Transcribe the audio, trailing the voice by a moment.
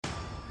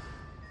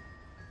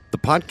The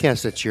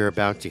podcast that you're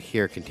about to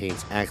hear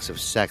contains acts of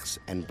sex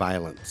and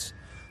violence.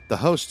 The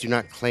hosts do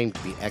not claim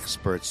to be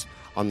experts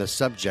on the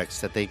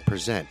subjects that they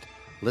present.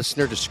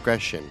 Listener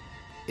discretion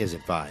is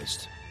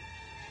advised.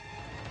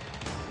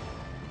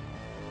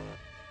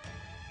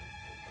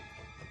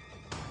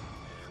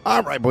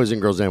 All right, boys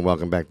and girls, and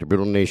welcome back to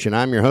Brutal Nation.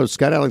 I'm your host,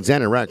 Scott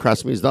Alexander. Right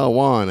across me is the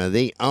one,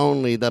 the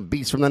only, the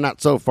beast from the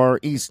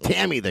not-so-far-east,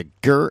 Tammy the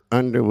Gert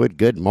Underwood.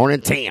 Good morning,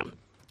 Tam.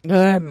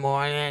 Good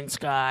morning,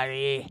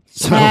 Scotty.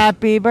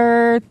 Happy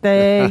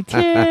birthday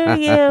to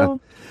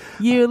you.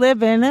 You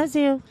live in a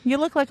zoo. You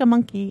look like a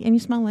monkey, and you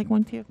smell like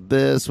one, too.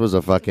 This was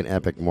a fucking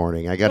epic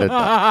morning. I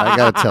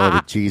gotta tell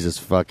you, Jesus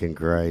fucking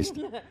Christ.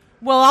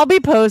 Well, I'll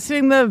be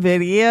posting the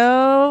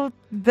video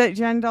that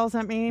Jen Doll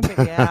sent me, but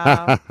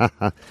yeah.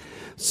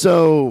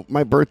 So,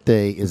 my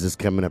birthday is this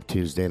coming up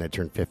Tuesday, and I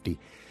turned 50.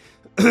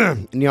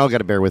 And y'all got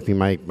to bear with me.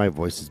 My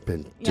voice has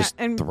been just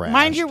and thrashed.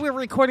 Mind you, we're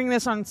recording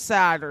this on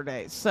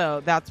Saturday,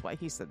 so that's why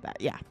he said that,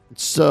 yeah.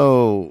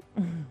 So,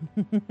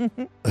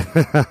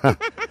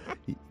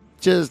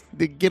 just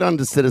get on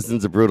to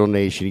Citizens of Brutal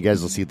Nation. You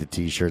guys will see the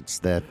T-shirts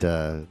that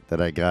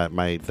I got.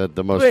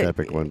 The most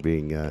epic one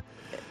being...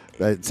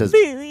 it says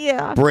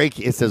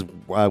It says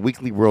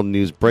Weekly World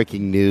News,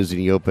 breaking news,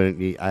 and you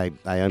open it. I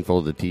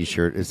unfolded the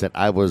T-shirt. It said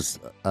I was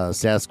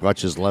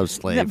Sasquatch's love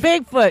slave.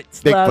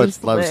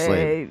 Bigfoot's love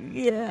slave.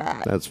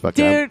 Yeah, that's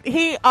fucking.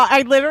 Dude,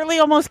 I literally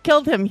almost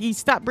killed him. He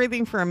stopped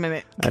breathing for a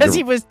minute because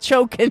he was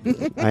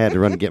choking. I had to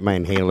run and get my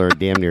inhaler.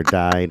 Damn near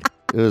died.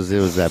 It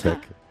was epic.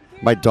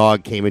 My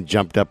dog came and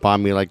jumped up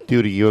on me like,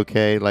 dude, are you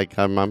okay? Like,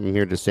 I'm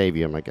here to save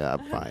you. I'm like, I'm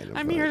fine.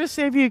 I'm here to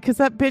save you because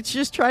that bitch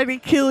just tried to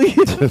kill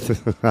you.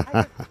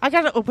 I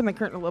got to open the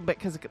curtain a little bit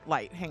because it's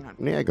light. Hang on.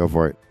 Yeah, go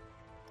for it.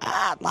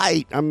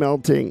 Light. I'm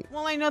melting.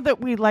 Well, I know that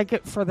we like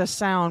it for the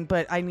sound,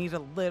 but I need a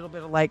little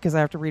bit of light because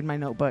I have to read my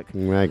notebook.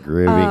 Right,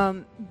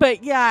 groovy.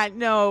 But yeah,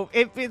 no,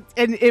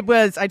 it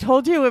was, I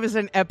told you it was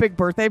an epic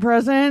birthday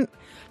present.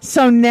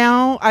 So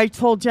now I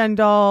told Jen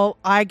Doll,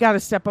 I got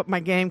to step up my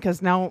game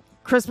because now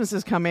Christmas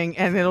is coming,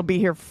 and it'll be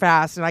here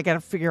fast, and I got to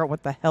figure out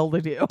what the hell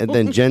to do. And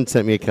then Jen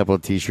sent me a couple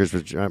of T-shirts,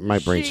 which my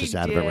brain's just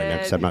out of it right now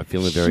because I'm not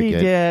feeling very good.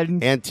 She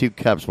did. And 2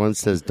 cups. One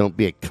says, don't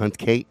be a cunt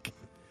cake.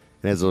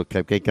 It has a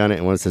little cupcake on it.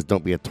 And one says,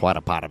 don't be a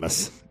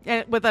twatopotamus.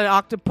 And with an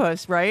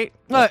octopus, right?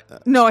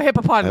 No, a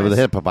hippopotamus. With a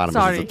hippopotamus.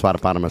 Sorry. It's a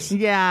twatopotamus.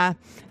 Yeah.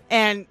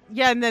 And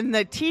then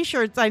the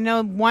T-shirts, I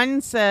know one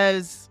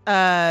says...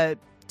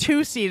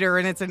 2-seater,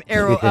 and it's an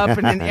arrow up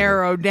and an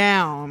arrow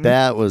down.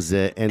 That was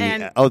it. And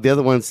the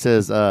other one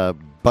says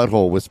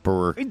butthole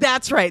whisperer.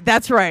 That's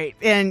right.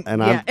 And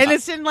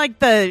it's in like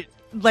the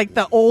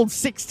old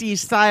 60s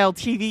style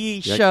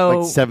TV show.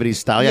 Like 70s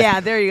style. Yeah,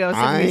 there you go.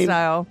 70s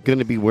style. I'm going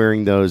to be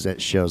wearing those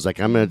at shows. Like,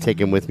 I'm going to take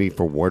them with me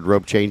for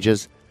wardrobe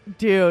changes.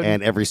 Dude.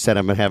 And every set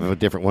I'm going to have a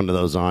different one of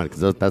those on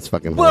because that's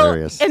fucking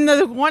hilarious. And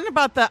the one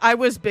about the I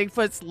was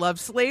Bigfoot's love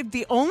slave,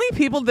 the only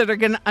people that are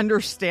going to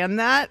understand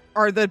that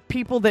are the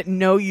people that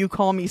know you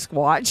call me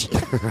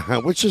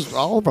Squatch. Which is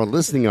all of our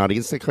listening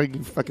audience. They call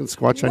you fucking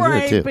Squatch on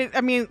here, too. But,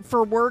 I mean,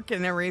 for work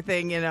and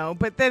everything, you know.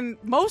 But then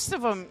most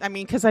of them, I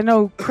mean, because I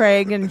know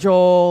Craig and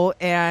Joel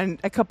and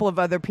a couple of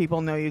other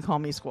people know you call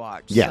me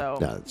Squatch. Yeah, so,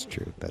 no, that's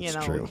true. That's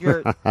true.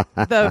 You're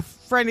the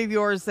friend of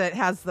yours that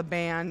has the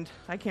band.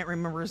 I can't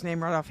remember his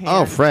name right offhand.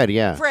 Oh, Fred,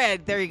 yeah.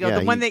 Fred, there you go. Yeah,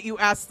 the one that you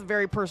asked the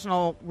very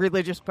personal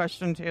religious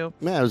question to.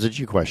 Yeah, it was a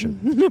Jew question.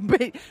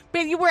 but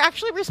you were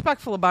actually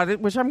respectful about it,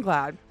 which I'm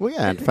glad. Well,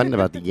 yeah, I had fun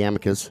about the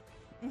yarmulkes.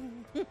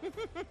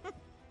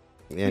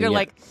 You're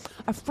like,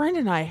 a friend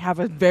and I have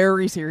a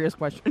very serious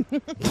question.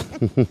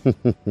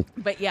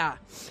 But yeah,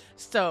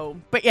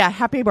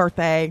 happy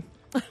birthday.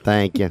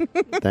 Thank you.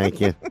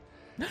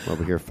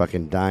 Over here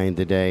fucking dying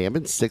today. I've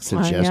been sick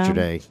since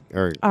yesterday.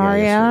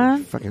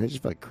 Yesterday. Fucking, I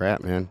just feel like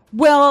crap, man.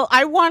 Well,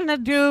 I want to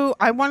do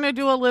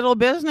a little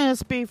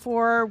business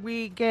before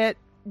we get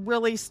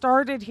really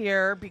started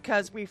here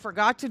because we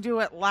forgot to do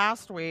it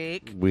last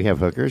week. We have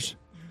hookers?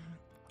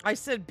 I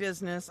said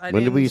business.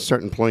 When did we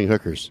start employing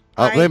hookers?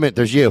 Oh, wait a minute.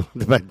 There's you.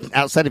 But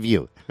outside of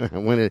you.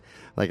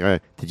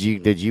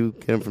 Did you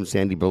get them from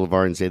Sandy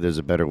Boulevard and say there's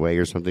a better way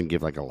or something?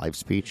 Give like a life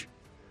speech?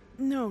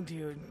 No,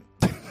 dude.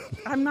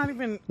 I'm not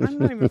even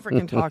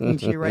freaking talking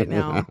to you right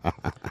now.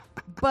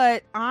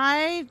 But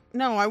I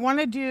want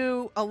to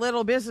do a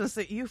little business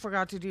that you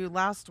forgot to do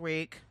last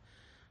week.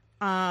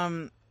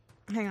 Hang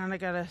on, I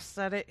gotta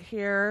set it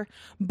here.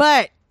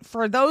 But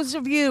for those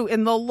of you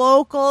in the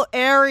local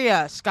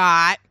area,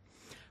 Scott,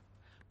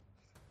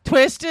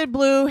 Twisted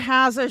Blue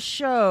has a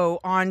show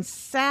on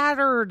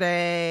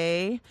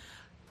Saturday,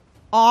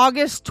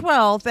 August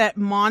 12th at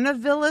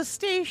Montevilla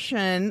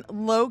Station,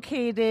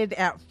 located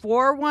at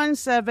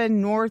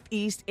 417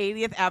 Northeast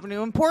 80th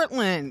Avenue in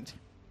Portland.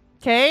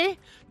 Okay?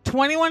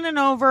 21 and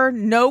over,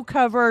 no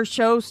cover.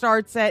 Show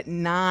starts at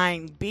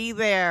 9. Be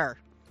there.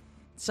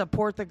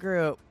 Support the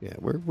group. Yeah,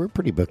 we're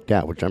pretty booked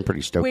out, which I'm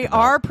pretty stoked about. We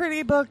are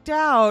pretty booked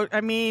out.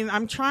 I mean,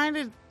 I'm trying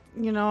to,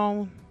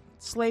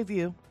 slave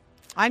you.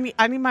 I need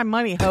my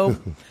money, ho.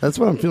 That's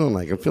what I'm feeling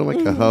like. I'm feeling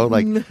like a hoe.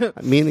 Like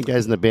me and the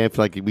guys in the band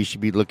feel like we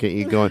should be looking at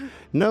you going,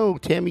 no,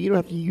 Tammy, you don't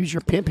have to use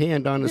your pimp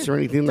hand on us or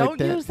anything like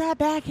that. Don't use that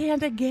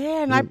backhand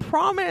again. I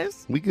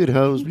promise. We good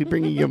hoes. We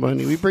bring you your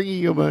money. We bring you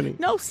your money.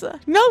 No, sir.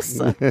 No,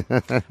 sir.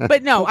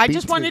 But no, I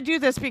just want to do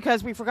this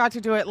because we forgot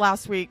to do it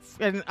last week.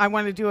 And I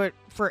want to do it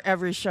for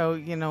every show,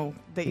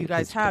 that you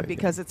guys have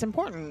because it's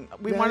important.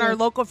 We want our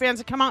local fans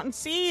to come out and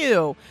see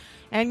you.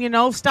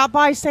 And, stop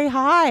by, say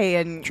hi.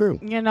 And, True.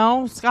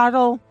 Scott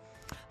will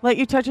let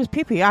you touch his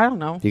pee-pee. I don't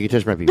know. You can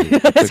touch my pee-pee.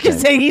 I was going to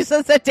say, he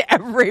says that to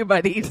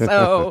everybody.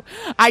 So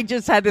I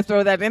just had to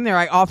throw that in there.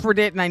 I offered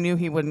it, and I knew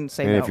he wouldn't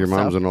say no. And if your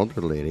mom's an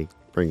older lady,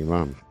 bring your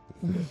mom.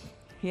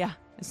 Yeah,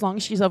 as long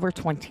as she's over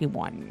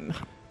 21.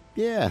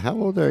 Yeah, how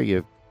old are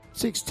you?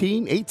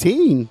 16,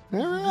 18. All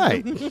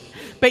right.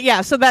 But yeah,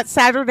 so that's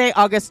Saturday,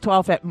 August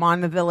 12th at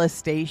Montevilla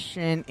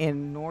Station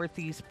in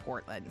Northeast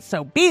Portland.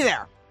 So be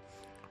there.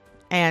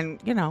 And,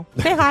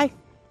 say hi.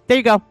 There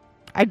you go.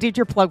 I did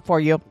your plug for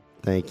you.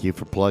 Thank you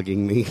for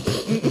plugging me.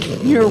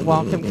 You're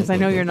welcome, because I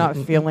know you're not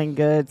feeling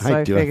good. So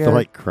I do. I feel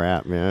like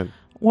crap, man.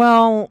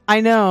 Well, I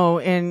know.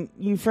 And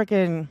you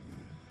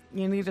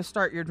need to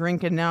start your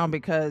drinking now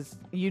because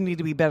you need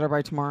to be better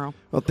by tomorrow.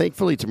 Well,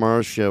 thankfully,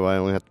 tomorrow's show, I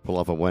only have to pull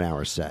off a 1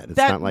 hour set. It's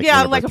not like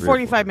like a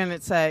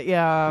 45-minute set.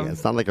 Yeah.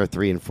 It's not like our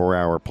 3 and 4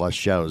 hour plus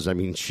shows. I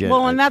mean, shit.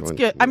 Well, and that's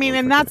good. I mean,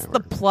 and that's the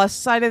plus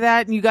side of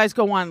that. And you guys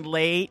go on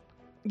late.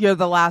 You're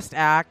the last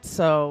act,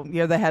 so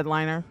you're the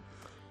headliner.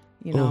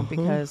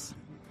 Because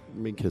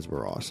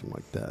we're awesome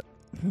like that.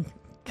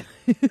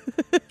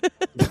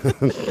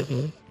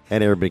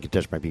 And everybody can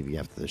touch my pee-pee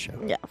after the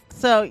show. Yeah.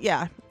 So,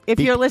 yeah. If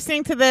you're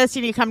listening to this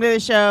and you come to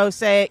the show,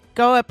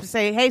 go up and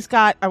say, hey,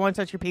 Scott, I want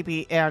to touch your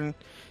pee-pee, and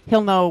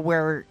he'll know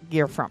where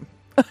you're from.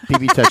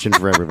 Pee-pee touching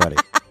for everybody.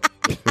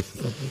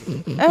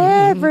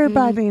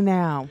 Everybody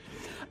now.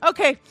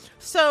 Okay,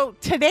 so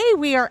today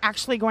we are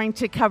actually going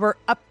to cover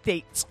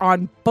updates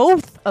on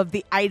both of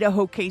the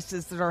Idaho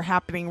cases that are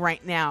happening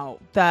right now.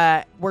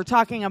 We're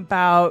talking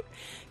about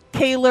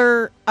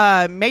Major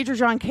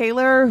John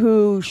Kaler,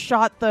 who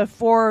shot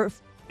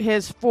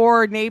his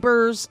four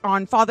neighbors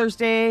on Father's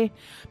Day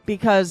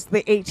because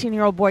the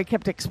 18-year-old boy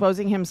kept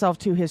exposing himself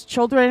to his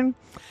children.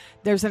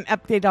 There's an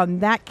update on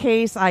that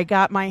case. I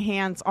got my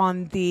hands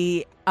on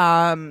the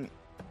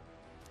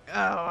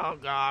oh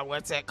God,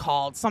 what's it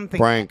called? Something.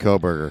 Brian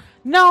Koberger.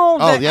 No,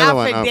 the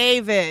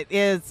affidavit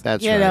is,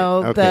 that's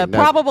the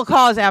probable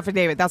cause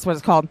affidavit. That's what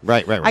it's called.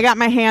 Right. I got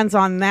my hands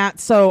on that,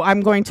 so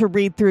I'm going to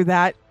read through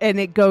that, and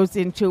it goes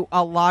into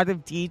a lot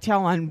of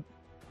detail on,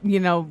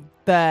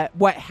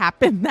 what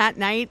happened that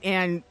night.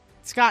 And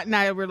Scott and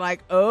I were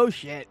like, oh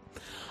shit.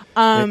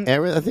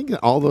 I think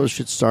all those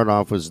should start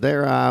off was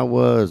there I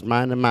was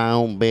minding my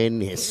own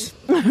business,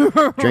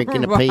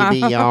 drinking a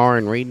PBR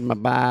and reading my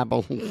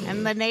Bible.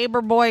 And the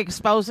neighbor boy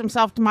exposed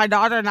himself to my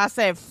daughter, and I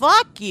said,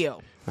 fuck you.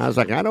 I was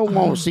like, I don't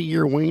want to see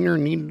your wiener,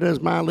 neither does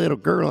my little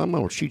girl. I'm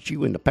going to shoot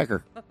you in the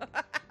pecker.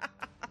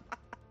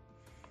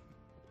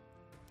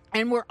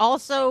 And we're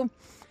also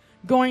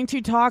going to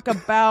talk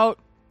about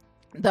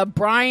the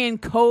Brian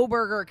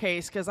Koberger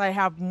case because I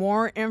have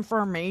more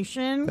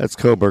information. That's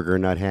Koberger,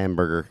 not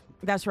hamburger.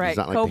 That's right. It's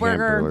not like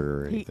Koberger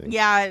or anything.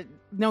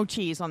 No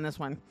cheese on this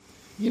one.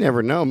 You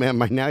never know, man.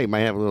 By now you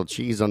might have a little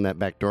cheese on that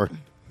back door.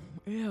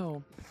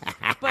 Ew.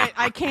 But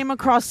I came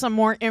across some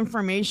more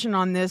information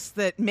on this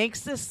that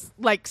makes this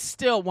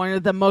still one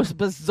of the most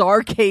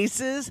bizarre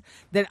cases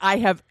that I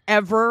have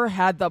ever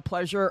had the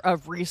pleasure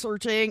of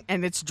researching,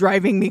 and it's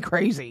driving me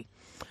crazy.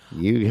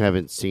 You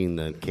haven't seen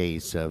the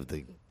case of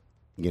the,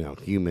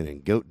 human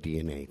and goat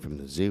DNA from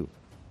the zoo.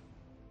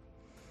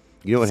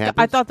 You know what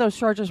happens? I thought those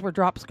charges were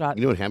dropped, Scott.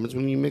 You know what happens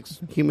when you mix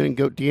human and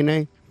goat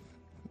DNA?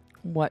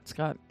 What,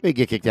 Scott? You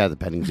get kicked out of the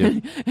petting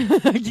zoo.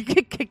 You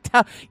get kicked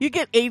out. You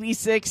get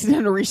 86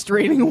 in a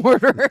restraining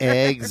order.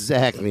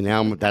 Exactly.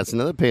 Now, that's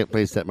another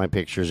place that my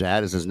picture's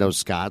at. It says no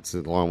Scots,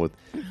 along with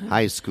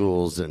high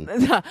schools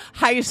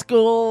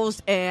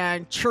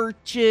and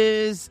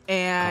churches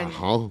and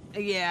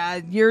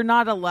yeah, you're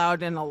not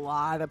allowed in a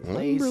lot of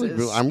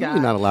places. I'm really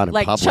not allowed in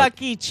public. Like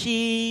Chuck E.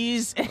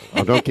 Cheese.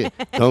 Oh,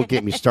 don't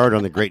get me started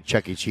on the great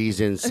Chuck E.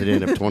 Cheese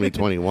incident of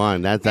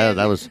 2021. That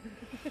was.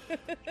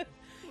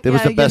 It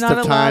was the best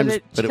of times,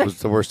 but it was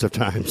the worst of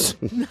times.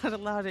 Not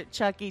allowed at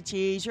Chuck E.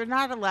 Cheese. You're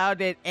not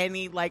allowed at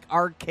any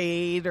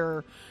arcade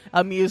or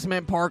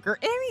amusement park or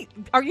any.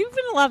 Are you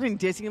even allowed in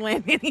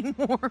Disneyland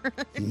anymore?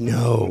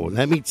 No,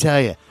 let me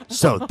tell you.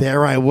 So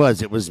there I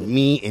was. It was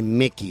me and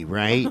Mickey,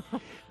 right?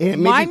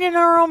 And minding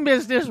our own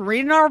business,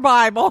 reading our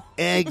Bible.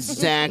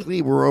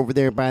 Exactly. We're over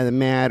there by the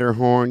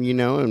Matterhorn,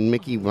 and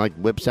Mickey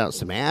whips out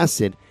some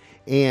acid.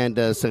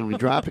 And so we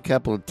dropped a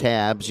couple of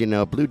tabs,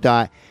 Blue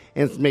Dot.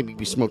 And maybe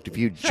we smoked a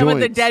few joints. With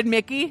the dead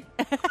Mickey?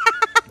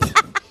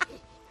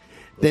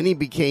 Then he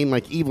became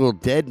evil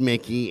dead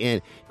Mickey.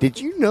 And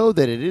did you know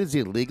that it is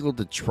illegal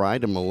to try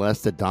to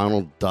molest a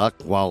Donald Duck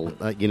while,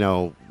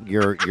 you're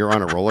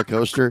on a roller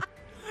coaster?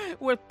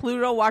 With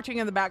Pluto watching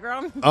in the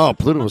background? Oh,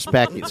 Pluto was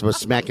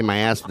smacking my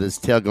ass with his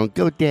tail going,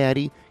 go,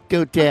 Daddy.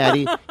 Go,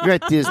 Daddy. You're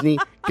at Disney.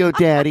 Go,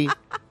 Daddy.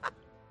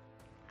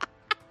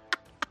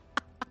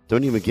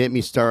 Don't even get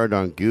me started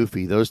on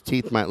Goofy. Those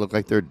teeth might look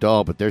like they're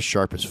dull, but they're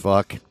sharp as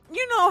fuck.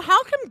 You know,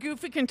 how come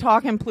Goofy can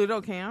talk and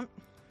Pluto can't?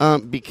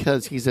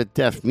 Because he's a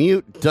deaf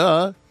mute.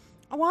 Duh.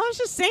 Well, I was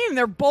just saying,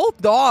 they're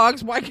both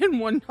dogs. Why can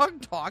one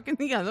dog talk and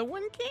the other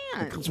one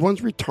can't? Because one's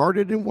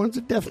retarded and one's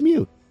a deaf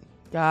mute.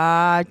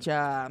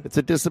 Gotcha. It's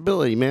a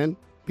disability, man.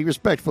 Be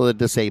respectful of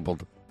the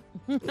disabled.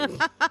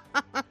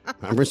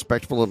 I'm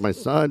respectful of my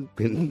son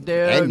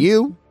and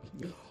you.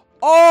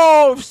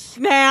 Oh,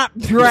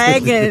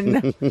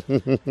 Snapdragon.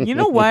 You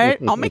know what?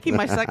 I'll make you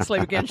my sex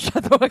slave again.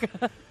 Shut the fuck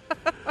up.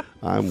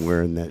 I'm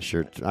wearing that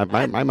shirt. I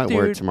might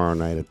wear it tomorrow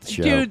night at the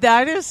show. Dude,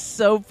 that is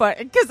so fun.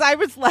 Because I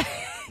was like,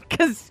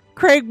 because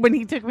Craig, when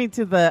he took me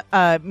to the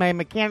my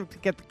mechanic to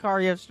get the car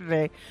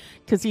yesterday,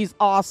 because he's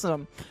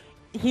awesome,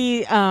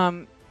 he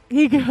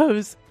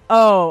goes,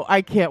 "Oh,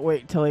 I can't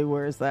wait till he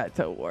wears that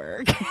to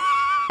work."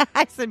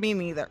 I said, "Me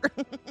neither."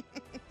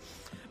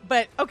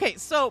 But okay,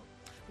 so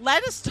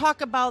let us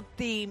talk about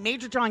the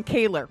Major John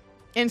Kaler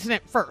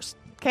incident first,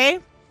 okay?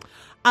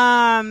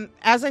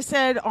 As I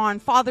said, on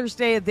Father's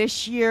Day of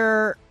this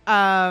year,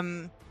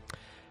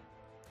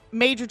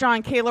 Major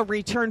John Kaler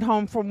returned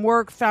home from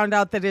work, found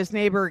out that his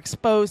neighbor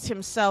exposed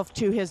himself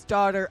to his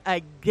daughter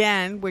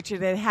again, which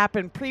it had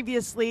happened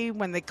previously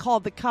when they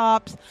called the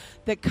cops.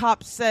 The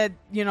cops said,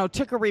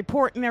 took a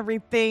report and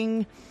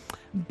everything,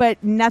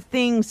 but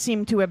nothing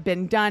seemed to have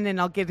been done, and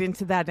I'll get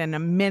into that in a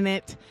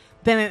minute.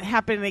 Then it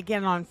happened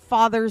again on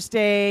Father's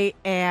Day,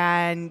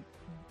 and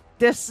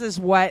this is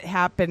what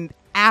happened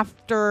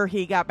after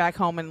he got back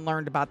home and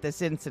learned about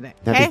this incident.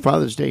 Okay? Happy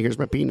Father's Day. Here's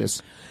my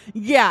penis.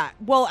 Yeah.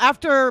 Well,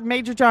 after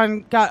Major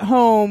John got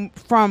home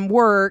from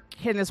work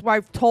and his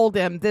wife told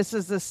him this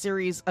is a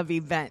series of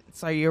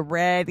events. Are you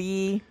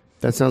ready?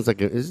 That sounds like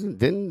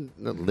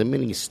didn't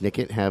Lemony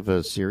Snicket have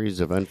a series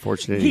of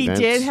unfortunate events?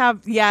 He did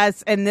have,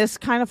 yes, and this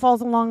kind of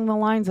falls along the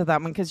lines of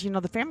that one because,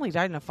 the family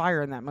died in a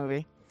fire in that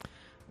movie.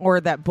 Or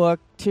that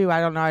book, too. I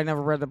don't know. I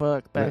never read the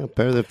book. But yeah,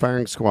 better than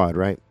Firing Squad,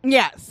 right?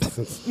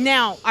 Yes.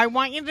 Now, I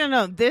want you to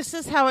know, this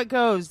is how it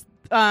goes.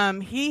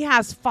 He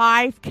has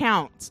 5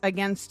 counts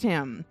against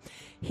him.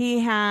 He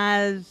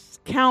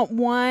has, count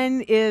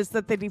 1 is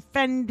that the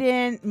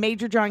defendant,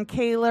 Major John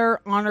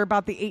Kaler, on or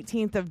about the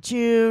 18th of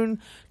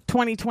June,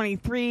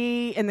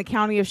 2023, in the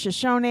county of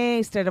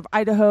Shoshone, state of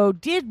Idaho,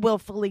 did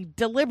willfully,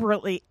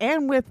 deliberately,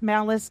 and with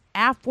malice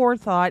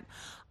aforethought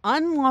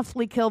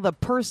unlawfully kill the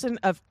person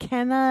of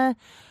Kenna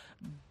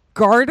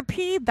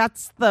Gardapi,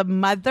 that's the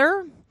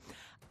mother,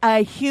 a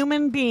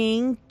human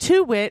being,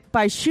 to wit,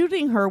 by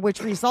shooting her,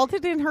 which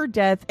resulted in her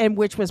death and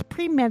which was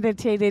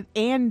premeditated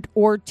and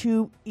or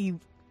to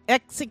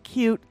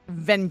execute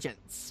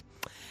vengeance.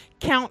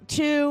 Count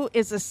 2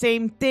 is the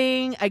same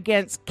thing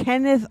against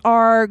Kenneth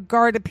R.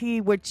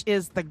 Gardapi, which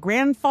is the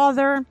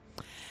grandfather.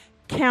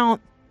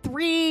 Count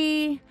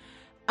 3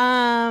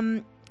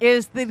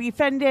 is the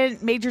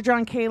defendant, Major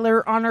John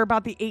Kaler, on or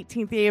about the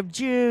 18th day of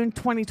June,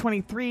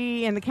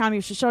 2023, in the county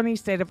of Shoshone,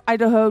 state of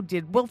Idaho,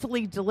 did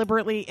willfully,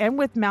 deliberately, and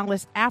with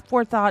malice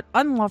aforethought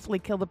unlawfully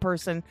kill the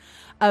person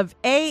of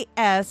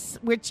A.S.,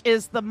 which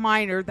is the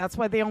minor, that's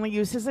why they only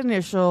use his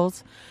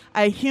initials,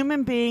 a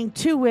human being,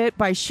 to wit,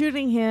 by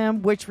shooting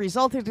him, which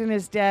resulted in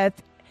his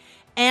death,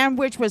 and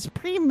which was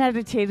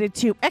premeditated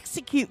to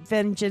execute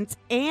vengeance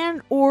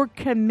and or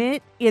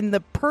commit in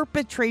the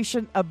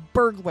perpetration of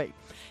burglary.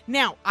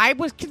 Now, I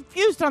was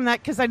confused on that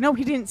because I know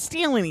he didn't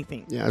steal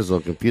anything. Yeah, I was a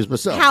little confused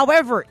myself.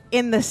 However,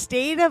 in the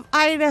state of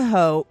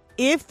Idaho,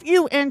 if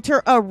you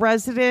enter a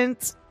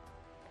residence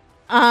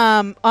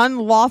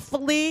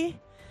unlawfully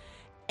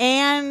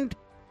and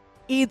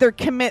either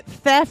commit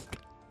theft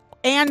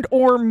and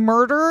or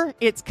murder,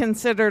 it's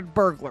considered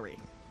burglary.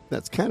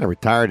 That's kind of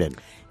retarded.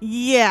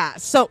 Yeah,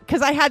 so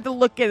because I had to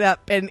look it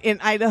up, and in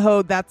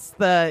Idaho, that's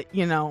the,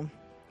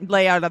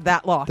 layout of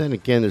that law. Then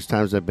again, there's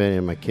times I've been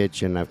in my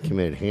kitchen, I've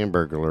committed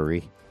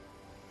hamburglary.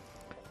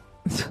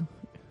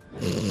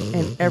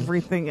 And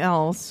everything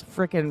else,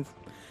 frickin',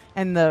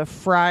 and the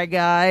Fry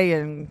Guy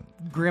and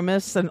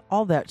Grimace and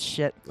all that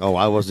shit. Oh,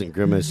 I wasn't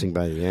grimacing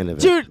by the end of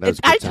it. Dude,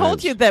 I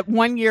told you that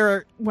one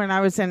year when I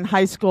was in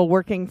high school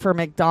working for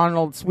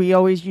McDonald's, we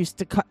always used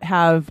to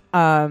have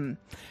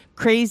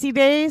Crazy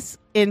Days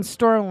in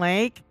Storm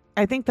Lake.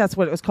 I think that's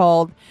what it was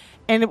called.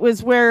 And it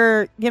was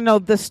where,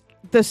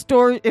 the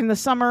store in the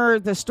summer,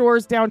 the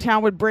stores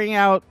downtown would bring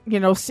out,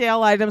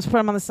 sale items, put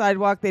them on the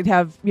sidewalk. They'd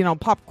have,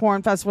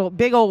 popcorn festival,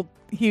 big old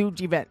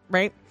huge event,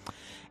 right?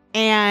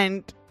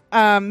 And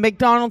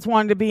McDonald's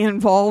wanted to be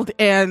involved,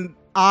 and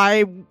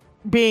I,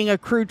 being a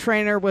crew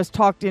trainer, was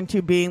talked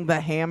into being the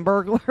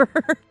Hamburglar.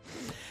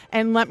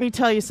 And let me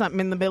tell you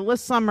something, in the middle of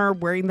summer,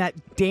 wearing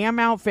that damn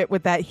outfit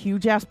with that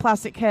huge ass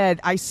plastic head,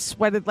 I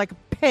sweated like a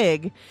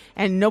pig,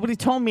 and nobody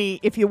told me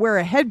if you wear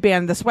a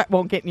headband, the sweat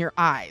won't get in your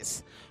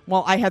eyes.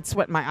 Well, I had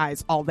sweat in my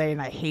eyes all day,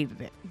 and I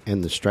hated it.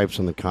 And the stripes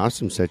on the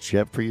costume sets you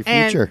up for your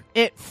future.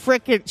 And it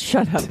frickin'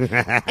 shut up.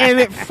 And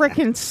it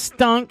frickin'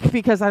 stunk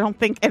because I don't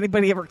think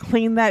anybody ever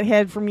cleaned that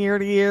head from year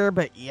to year.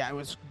 But yeah, it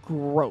was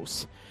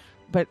gross.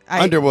 But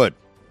Underwood.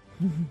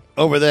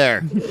 Over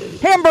there.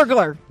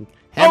 Hamburglar.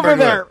 Over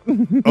there.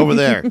 Over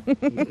there.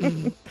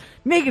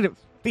 Negative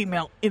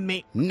female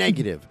inmate.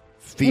 Negative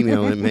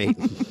female inmate.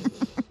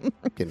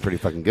 Getting pretty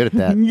fucking good at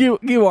that.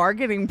 You are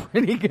getting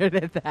pretty good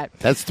at that.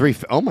 That's three.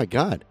 Oh my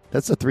God,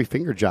 that's a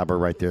 3-finger jobber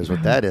right there. Is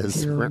what that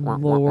is.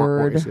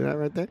 Lord, you see that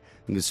right there?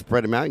 You can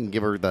spread them out. You can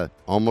give her the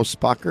almost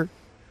spocker,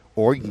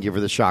 or you can give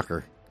her the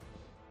shocker,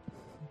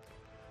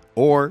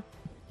 or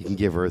you can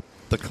give her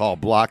the call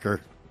blocker.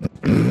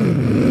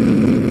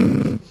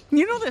 You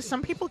know that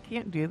some people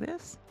can't do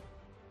this.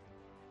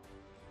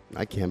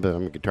 I can, but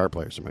I'm a guitar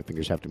player, so my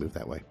fingers have to move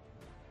that way.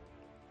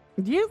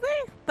 Do you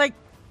think? Like,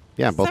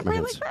 yeah, both my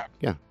hands. Like that?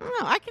 Yeah. No,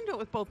 I can do it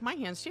with both my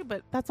hands too,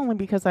 but that's only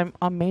because I'm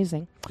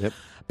amazing. Yep.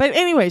 But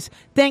anyways,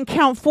 then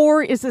count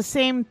 4 is the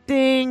same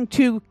thing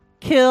to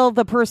kill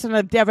the person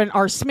of Devin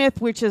R.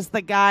 Smith, which is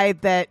the guy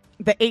that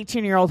the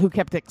 18-year-old who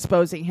kept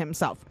exposing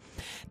himself.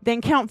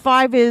 Then count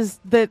 5 is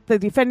that the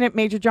defendant,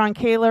 Major John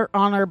Kaler,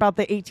 on or about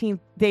the 18th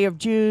day of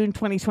June,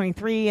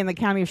 2023, in the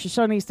county of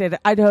Shoshone, state of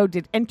Idaho,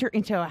 did enter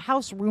into a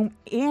house, room,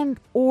 and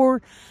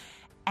or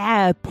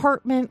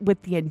apartment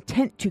with the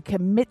intent to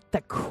commit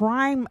the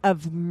crime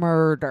of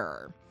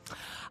murder.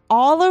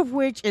 All of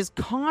which is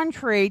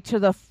contrary to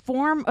the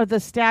form of the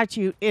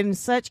statute in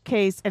such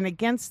case and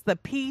against the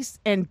peace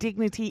and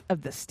dignity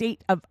of the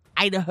state of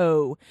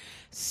Idaho.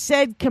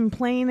 Said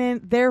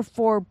complainant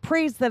therefore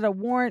prays that a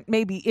warrant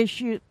may be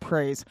issued.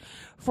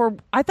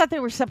 I thought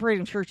they were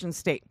separating church and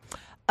state.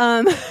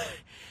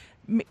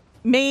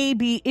 May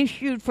be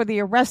issued for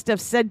the arrest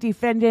of said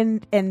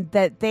defendant, and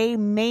that they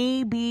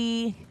may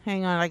be,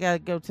 hang on, I gotta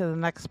go to the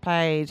next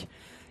page,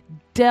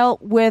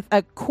 dealt with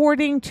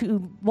according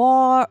to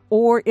law,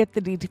 or if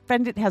the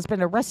defendant has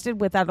been arrested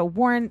without a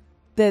warrant,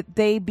 that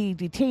they be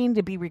detained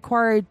to be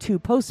required to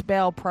post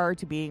bail prior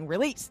to being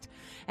released.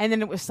 And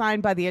then it was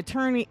signed by the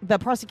attorney, the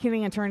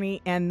prosecuting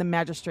attorney, and the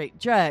magistrate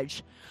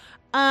judge.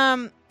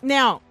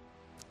 Now,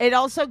 it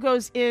also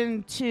goes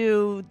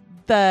into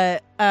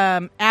the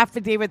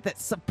affidavit that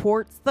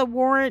supports the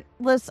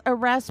warrantless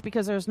arrest,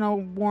 because there's no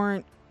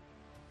warrant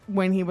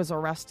when he was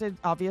arrested,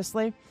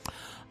 obviously.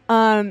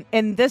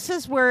 And this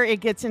is where it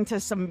gets into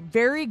some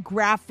very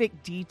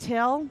graphic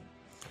detail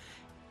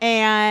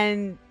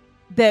and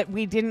that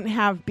we didn't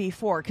have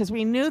before, because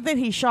we knew that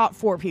he shot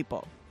 4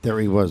 people. There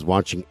he was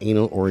watching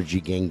Anal Orgy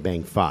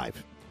Gangbang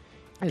 5.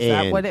 Is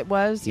that what it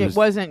was? It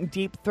wasn't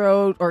Deep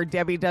Throat or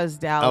Debbie Does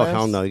Dallas. Oh,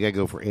 hell no. You got to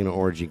go for Anal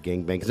Orgy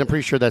Gangbang, because I'm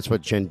pretty sure that's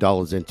what Jen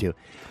Dahl is into.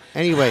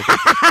 Anyway.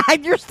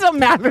 You're still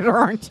mad at her,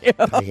 aren't you?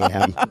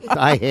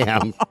 I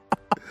am.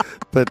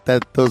 But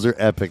those are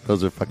epic.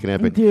 Those are fucking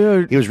epic.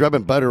 Dude. He was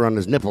rubbing butter on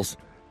his nipples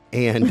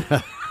and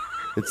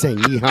it's saying,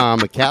 yeehaw, I'm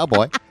a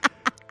cowboy.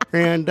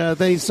 And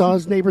then he saw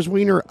his neighbor's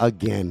wiener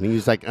again. And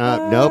he's like,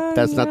 nope,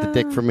 that's not the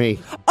dick for me.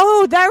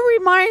 Oh, that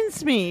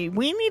reminds me.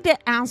 We need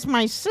to ask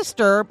my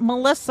sister,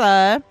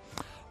 Melissa,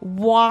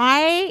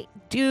 what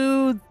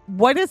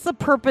is the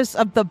purpose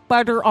of the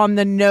butter on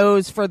the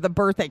nose for the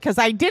birthday? Because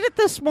I did it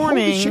this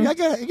morning.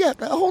 Holy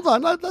shit, hold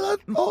on.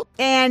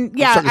 And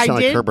yeah, I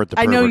did. Like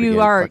I know you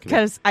again, are,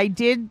 because I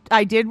did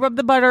rub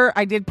the butter.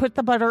 I did put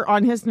the butter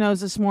on his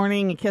nose this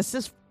morning and kissed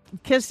his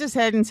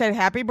head and said,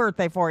 "Happy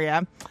birthday" for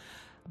you.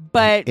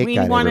 But we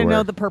want to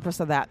know the purpose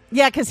of that.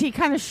 Yeah, because he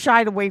kind of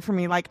shied away from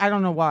me. Like, I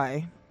don't know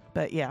why.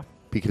 But yeah.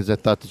 Because I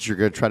thought that you're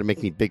going to try to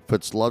make me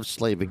Bigfoot's love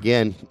slave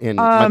again. And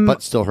my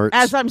butt still hurts.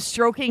 As I'm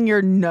stroking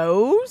your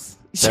nose?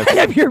 Shut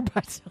up, your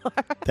butt.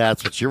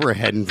 That's what you were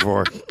heading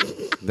for.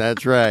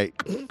 That's right.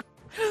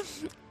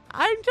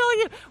 I'm telling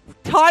you.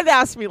 Todd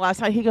asked me last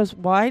night. He goes,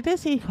 why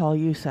does he call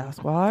you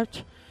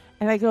Sasquatch?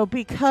 And I go,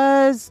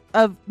 because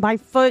of my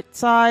foot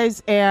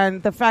size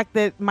and the fact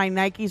that my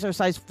Nikes are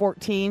size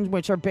 14,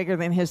 which are bigger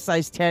than his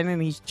size 10,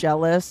 and he's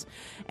jealous.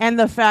 And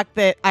the fact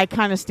that I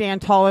kind of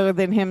stand taller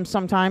than him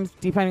sometimes,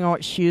 depending on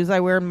what shoes I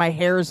wear. My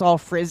hair is all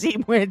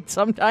frizzy when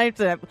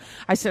sometimes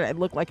I said I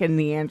look like a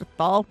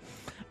Neanderthal.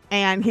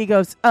 And he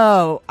goes,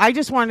 oh, I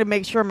just wanted to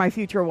make sure my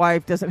future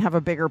wife doesn't have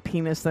a bigger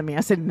penis than me.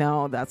 I said,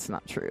 no, that's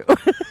not true.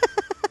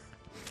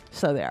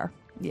 So there.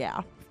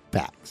 Yeah.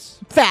 Facts.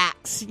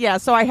 Yeah,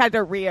 so I had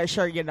to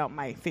reassure,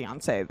 my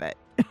fiance that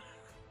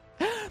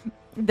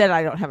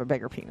I don't have a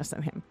bigger penis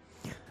than him,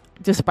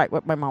 despite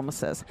what my mama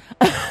says.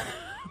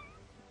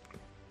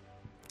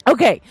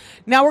 Okay,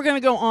 now we're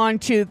going to go on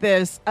to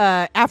this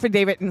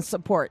affidavit in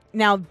support.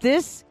 Now,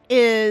 this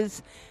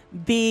is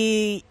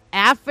the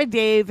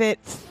affidavit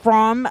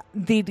from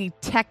the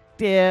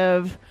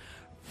detective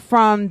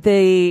from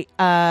the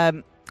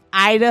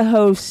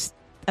Idaho.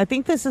 I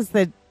think this is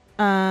the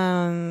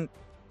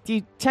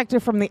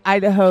detective from the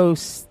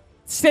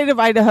state of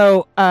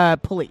Idaho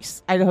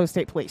police, Idaho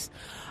State Police.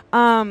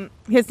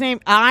 His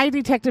name,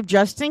 Detective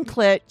Justin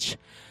Klitsch.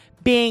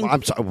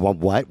 I'm sorry.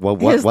 What?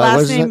 His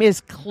last name is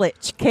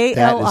Klitsch.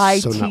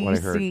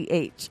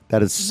 Klitch.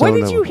 That is so. What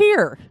did you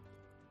hear?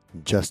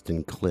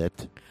 Justin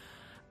Klitt.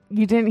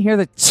 You didn't hear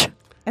the ch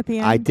at the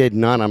end? I did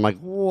not. I'm like,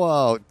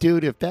 whoa,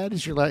 dude, if that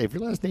is if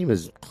your last name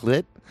is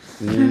Clit,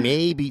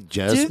 maybe,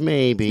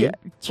 maybe. Yeah,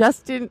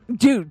 Justin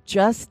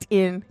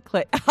Clit.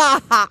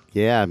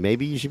 Yeah,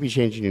 maybe you should be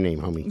changing your name,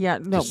 homie. Yeah,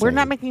 no, Just we're saying.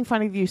 not making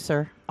fun of you,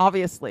 sir.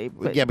 Obviously.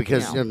 But, yeah,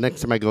 because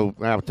next time I go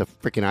out to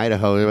freaking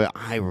Idaho,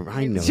 I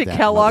know to that.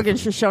 Kellogg and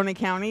Shoshone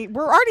County.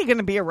 We're already going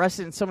to be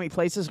arrested in so many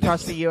places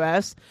across the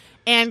U.S.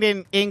 and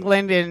in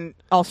England and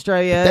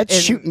Australia. That's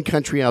shooting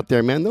country out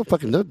there, man. They're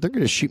going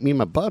to shoot me in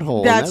my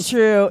butthole. That's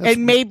true.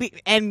 And maybe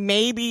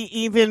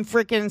even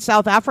freaking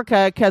South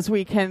Africa, because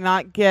we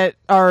cannot get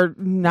our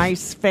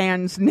nice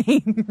fan's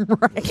name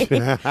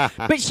right.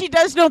 But she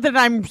does know that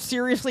I'm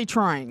seriously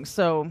trying,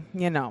 so,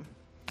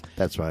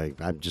 That's why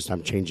I'm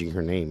changing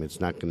her name. It's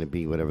not going to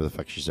be whatever the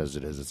fuck she says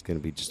it is. It's going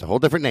to be just a whole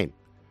different name.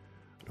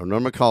 I don't know what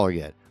I'm going to call her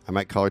yet. I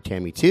might call her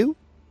Tammy 2.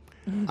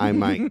 I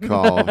might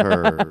call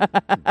her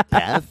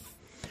Beth.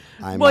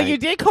 You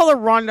did call her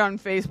Rhonda on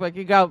Facebook.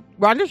 You go,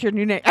 Rhonda's your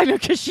new name. I know,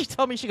 because she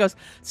told me, she goes,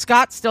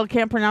 Scott still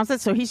can't pronounce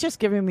it, so he's just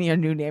giving me a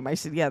new name. I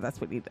said, yeah,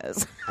 that's what he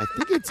does. I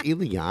think it's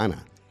Ileana.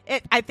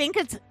 I think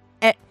it's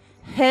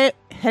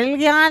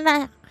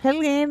Helena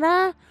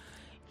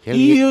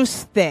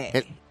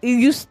Yuste.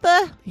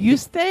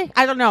 Yuste?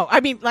 I don't know.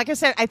 I mean, like I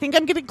said, I think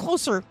I'm getting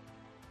closer.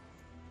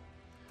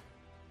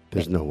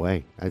 There's no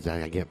way. I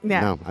get yeah.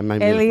 No. I'm not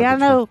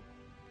Eliana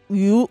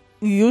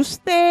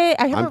Yuste.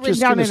 I have it written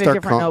down in a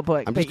different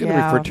notebook. I'm just going to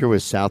refer to her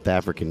as South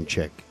African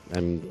chick.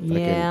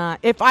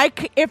 If I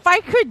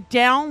could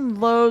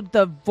download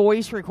the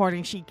voice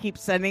recording she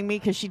keeps sending me,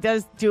 because she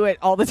does do it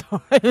all the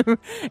time.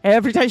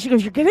 Every time she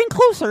goes, you're getting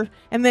closer,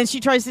 and then she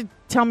tries to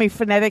tell me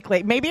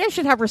phonetically. Maybe I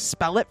should have her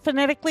spell it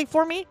phonetically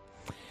for me,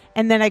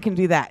 and then I can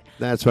do that.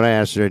 That's what I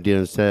asked her to do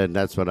instead.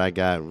 That's what I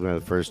got the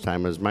first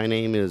time. Was my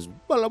name is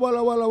Walla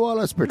Walla Walla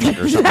Walla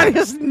Spritzer or something. That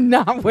is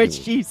not what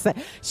she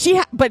said.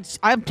 But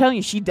I'm telling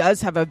you, she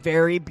does have a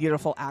very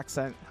beautiful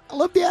accent. I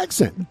love the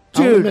accent.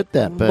 Dude, I'll admit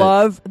that. But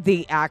love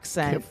the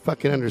accent. I can't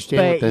fucking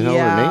understand what the hell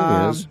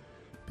her name is.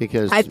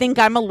 Because I think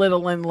I'm a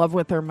little in love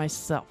with her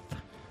myself.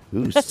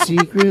 Ooh,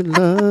 secret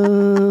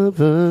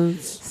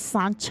lovers.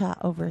 Sancha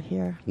over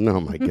here. Oh,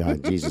 my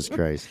God. Jesus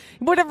Christ.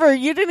 Whatever.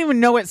 You didn't even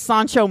know what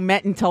Sancho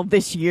meant until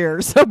this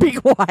year, so be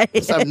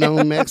quiet. I've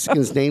known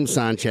Mexicans named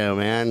Sancho,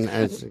 man.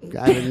 I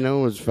didn't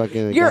know it was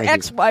fucking... Your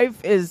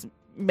ex-wife is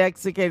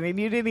Mexican, and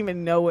you didn't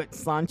even know what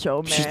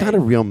Sancho meant. She's not a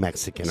real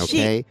Mexican,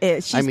 okay? She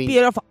is. She's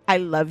beautiful. I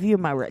love you,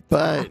 Maritza.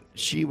 But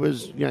she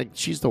was,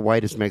 she's the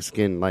whitest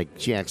Mexican. Like,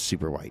 she acts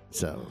super white.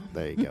 So,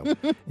 there you go.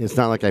 It's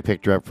not like I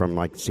picked her up from,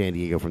 like, San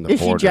Diego from the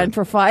border. Is she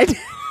gentrified?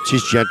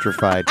 She's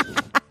gentrified.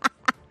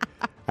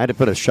 I had to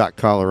put a shock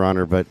collar on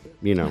her, but,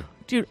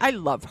 Dude, I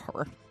love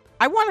her.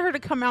 I want her to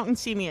come out and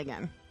see me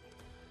again.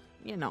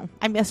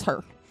 I miss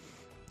her.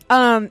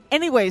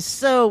 Anyways,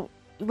 so...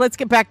 let's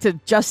get back to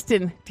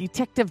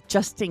Detective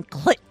Justin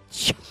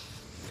Klitsch.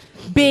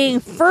 Being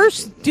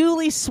first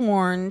duly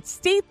sworn,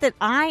 state that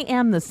I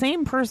am the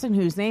same person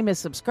whose name is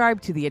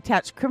subscribed to the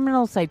attached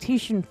criminal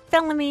citation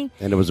felony.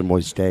 And it was a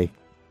moist day.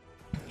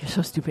 You're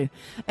so stupid.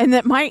 And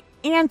that my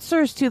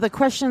answers to the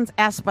questions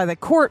asked by the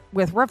court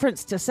with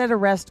reference to said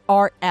arrest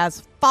are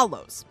as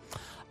follows.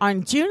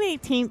 On June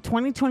 18,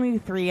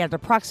 2023, at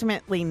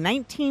approximately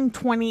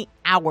 19:20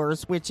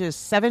 hours, which is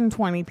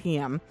 7:20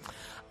 p.m.,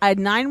 a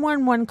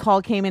 911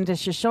 call came into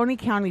Shoshone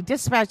County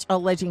Dispatch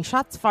alleging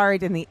shots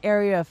fired in the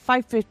area of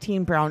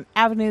 515 Brown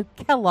Avenue,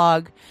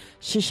 Kellogg,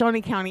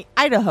 Shoshone County,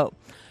 Idaho.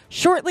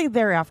 Shortly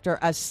thereafter,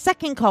 a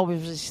second call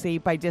was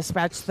received by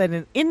dispatch that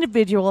an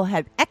individual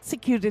had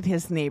executed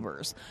his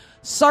neighbors.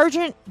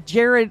 Sergeant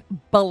Jared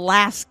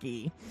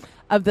Belaski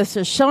of the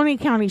Shoshone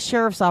County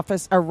Sheriff's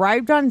Office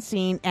arrived on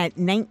scene at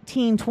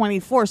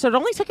 19:24. So it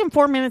only took him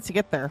 4 minutes to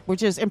get there,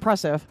 which is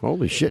impressive.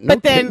 Holy shit. No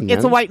but then kidding,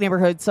 it's man. a white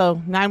neighborhood,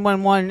 so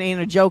 911 ain't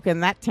a joke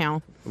in that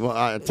town. Well,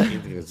 I'll tell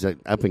you, it's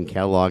up in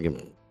Kellogg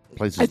and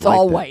places it's like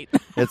all that. white.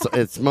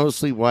 It's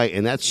mostly white,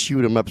 and that's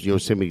shoot 'em up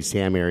Yosemite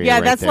Sam area. Yeah,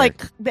 right that's there.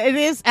 like, it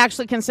is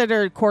actually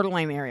considered Coeur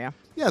d'Alene area.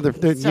 Yeah, they're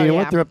So, you know yeah.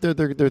 what? They're up there.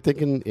 They're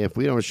thinking if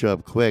we don't show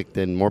up quick,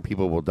 then more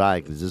people will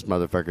die because this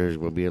motherfucker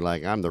will be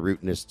like, I'm the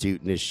rootinest,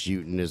 tootinest,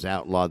 shootinest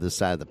outlaw this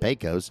side of the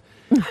Pecos.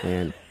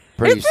 And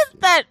pretty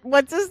Isn't that,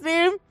 what's his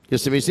name?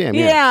 Yosemite Sam,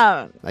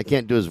 Yeah. I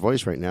can't do his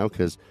voice right now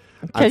because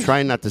I'm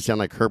trying not to sound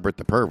like Herbert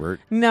the pervert.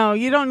 No,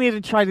 you don't need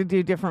to try to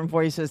do different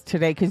voices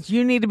today because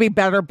you need to be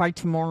better by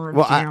tomorrow.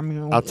 Well,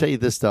 I'll tell you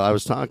this, though. I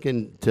was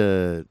talking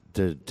to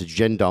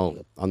Jen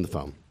Dahl on the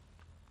phone,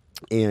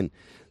 and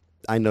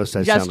I noticed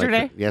I sound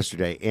like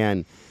yesterday,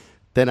 and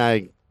then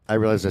I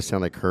realized I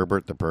sound like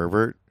Herbert the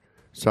pervert.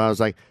 So I was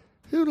like,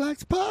 "Who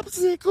likes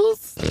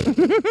popsicles?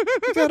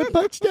 I got a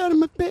bunch down in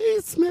my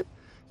basement.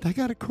 I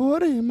got a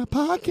quarter in my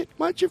pocket.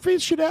 Why don't you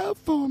fish it out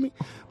for me?"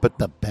 But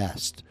the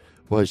best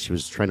was she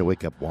was trying to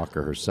wake up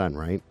Walker, her son,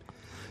 right?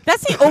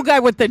 That's the old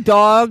guy with the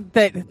dog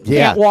that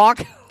can't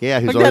walk. Yeah,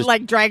 who's that always,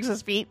 like drags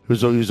his feet.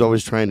 Who's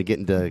always trying to get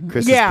into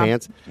Chris's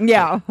pants.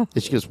 Yeah.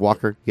 And she goes,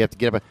 Walker, you have to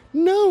get up.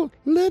 No,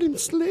 let him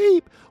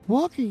sleep.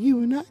 Walker,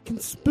 you and I can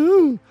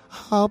spoon.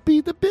 I'll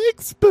be the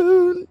big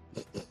spoon.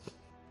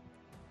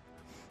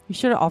 You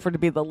should have offered to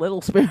be the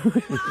little spoon.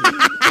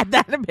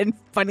 That'd have been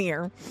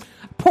funnier.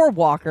 Poor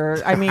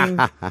Walker. I mean,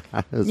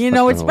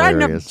 it's bad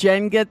enough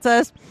Jen gets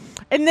us.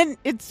 And then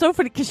it's so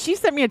funny because she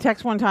sent me a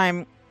text one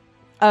time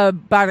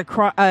about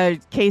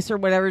a case or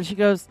whatever. She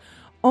goes,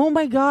 oh,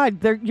 my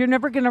God, you're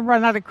never going to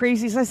run out of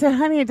crazies. I said,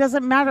 honey, it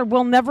doesn't matter.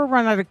 We'll never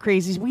run out of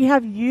crazies. We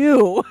have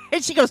you.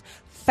 And she goes,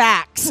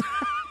 facts.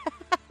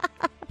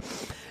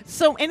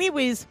 So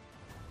anyways,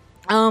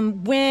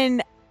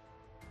 when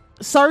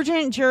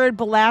Sergeant Jared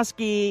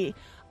Belaski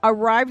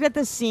arrived at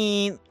the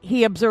scene,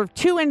 he observed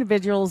two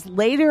individuals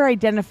later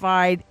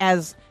identified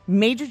as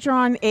Major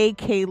John A.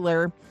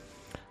 Kaler.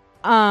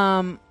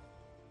 And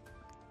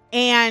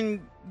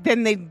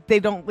then they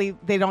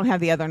don't have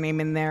the other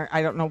name in there.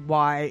 I don't know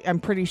why. I'm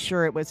pretty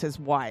sure it was his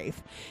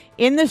wife.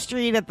 In the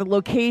street at the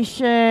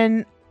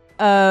location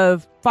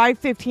of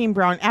 515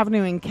 Brown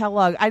Avenue in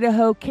Kellogg,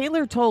 Idaho,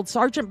 Kaler told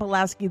Sergeant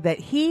Belaski that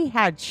he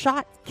had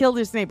killed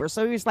his neighbor.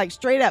 So he was like,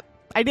 straight up,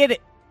 I did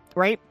it.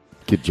 Right?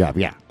 Good job.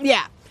 Yeah.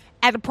 Yeah.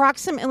 At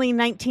approximately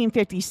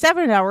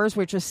 1957 hours,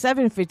 which was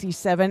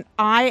 7:57,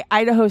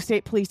 Idaho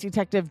State Police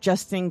Detective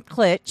Justin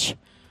Klitsch,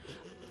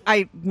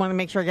 I want to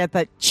make sure I get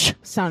that ch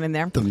sound in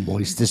there. The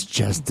moistest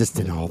justice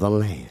in all the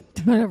land.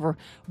 Whatever.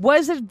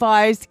 Was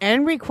advised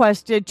and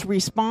requested to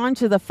respond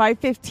to the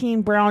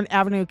 515 Brown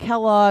Avenue,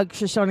 Kellogg,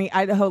 Shoshone,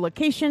 Idaho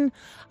location.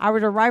 I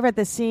would arrive at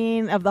the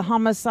scene of the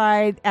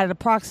homicide at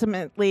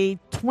approximately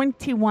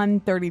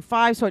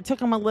 21:35. So it took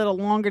him a little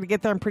longer to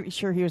get there. I'm pretty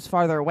sure he was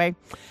farther away.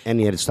 And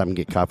he had to stop and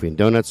get coffee and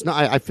donuts. No,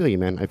 I feel you,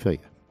 man. I feel you.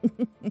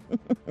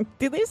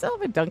 Do they still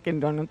have a Dunkin'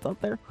 Donuts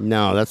out there?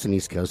 No, that's an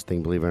East Coast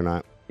thing, believe it or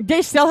not.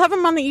 They still have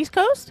them on the East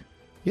Coast?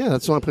 Yeah,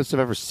 that's the only place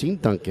I've ever seen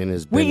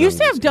Dunkin'. We used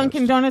to have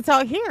Dunkin' Donuts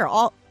out here,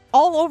 all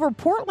over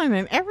Portland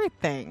and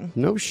everything.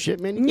 No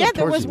shit, man. Yeah,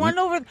 there was one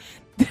over.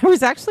 There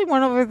was actually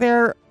one over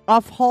there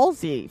off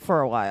Halsey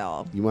for a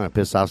while. You want to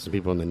piss off some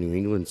people in the New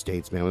England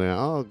states, man? They're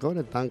like, go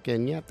to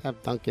Dunkin'. You have to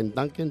have Dunkin'.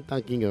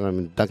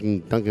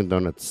 Dunkin'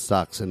 Donuts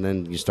sucks, and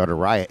then you start a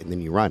riot, and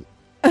then you run.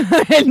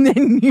 And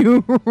then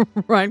you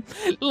run.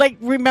 Like,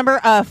 remember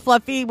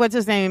Fluffy, what's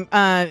his name?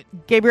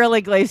 Gabriel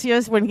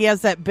Iglesias, when he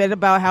has that bit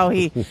about how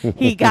he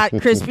got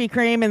Krispy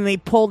Kreme and they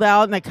pulled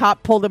out and the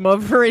cop pulled him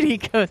over and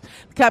the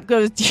cop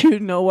goes, do you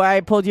know why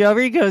I pulled you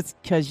over? He goes,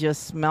 because you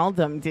smelled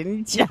them,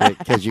 didn't you?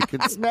 Because you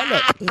could smell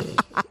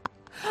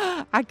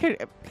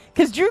it.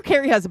 Because Drew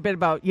Carey has a bit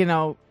about,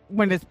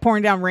 when it's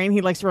pouring down rain, he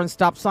likes to run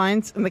stop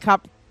signs and the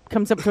cop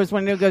comes up to his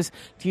window and goes,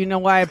 do you know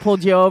why I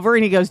pulled you over?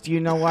 And he goes, do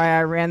you know why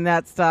I ran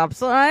that stop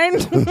sign?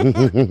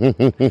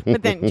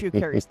 But then Drew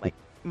Carey's like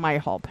my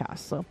hall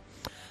pass.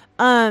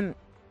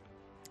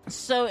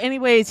 So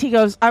anyways, he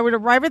goes, I would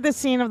arrive at the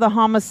scene of the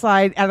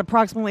homicide at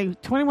approximately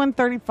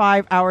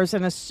 21:35 hours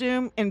and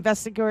assume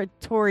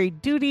investigatory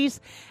duties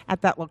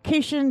at that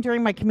location.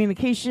 During my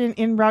communication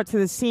en route to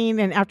the scene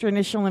and after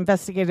initial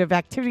investigative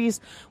activities,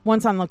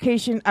 once on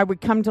location, I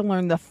would come to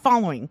learn the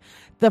following.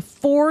 The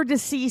four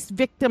deceased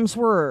victims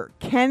were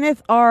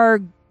Kenneth R.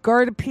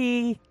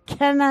 Gardapi,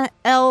 Kenna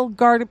L.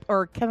 Gardapi,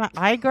 or Kenna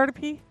I.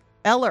 Gardapi?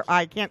 L or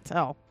I, can't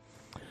tell.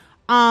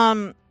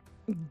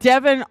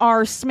 Devin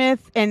R.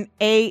 Smith and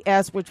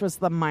A.S., which was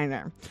the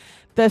minor.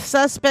 The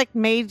suspect,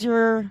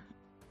 Major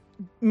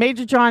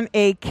John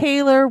A.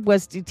 Kaler,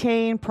 was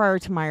detained prior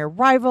to my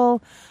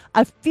arrival.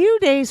 A few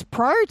days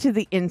prior to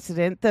the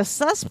incident, the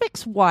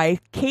suspect's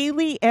wife,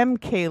 Kaylee M.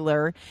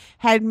 Kaler,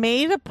 had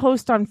made a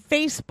post on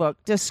Facebook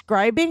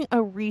describing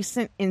a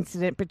recent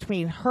incident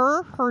between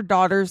her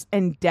daughters,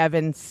 and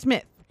Devin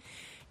Smith.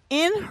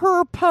 In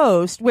her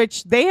post,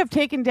 which they have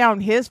taken down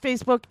his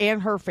Facebook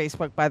and her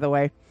Facebook, by the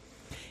way,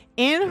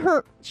 in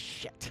her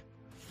shit.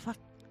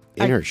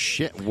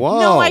 Whoa.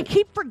 No, I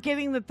keep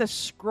forgetting that the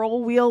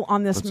scroll wheel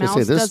on this mouse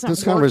doesn't work.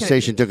 This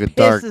conversation took a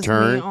dark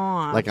turn.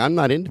 Like, I'm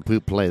not into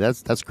poop play.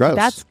 That's gross.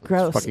 That's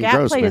gross.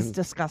 Scat play is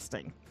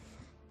disgusting.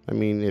 I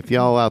mean, if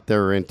y'all out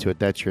there are into it,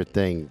 that's your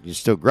thing. You're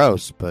still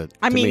gross, but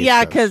I mean,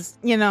 yeah, because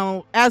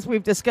as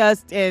we've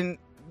discussed, and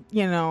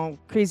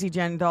Crazy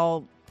Jen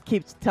Doll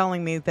keeps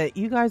telling me that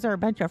you guys are a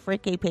bunch of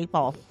freaky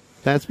people.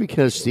 That's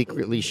because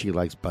secretly she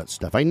likes butt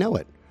stuff. I know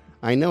it.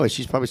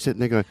 She's probably sitting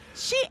there going,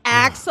 she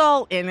acts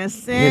all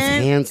innocent. His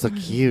hands look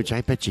huge. I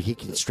bet you he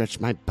can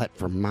stretch my butt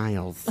for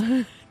miles.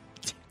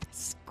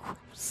 That's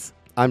gross.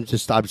 I'm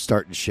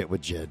starting shit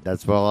with Jen.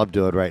 That's all I'm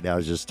doing right now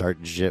is just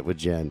starting shit with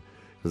Jen.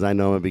 Because I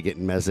know I'm going to be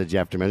getting message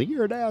after message.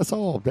 You're an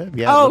asshole.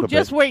 Yeah,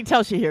 just wait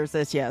till she hears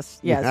this. Yes.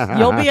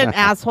 You'll be an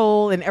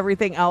asshole and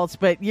everything else,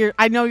 but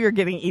I know you're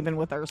getting even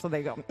with her, so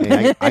there you go.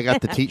 Hey, I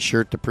got the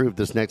T-shirt to prove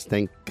this next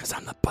thing because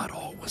I'm the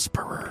butthole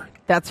whisperer.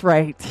 That's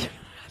right.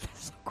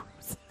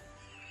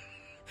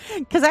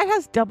 Because that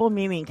has double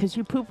meaning. Because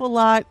you poop a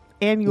lot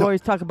and you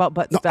always talk about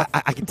butt stuff.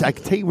 I can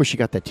tell you where she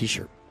got that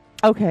T-shirt.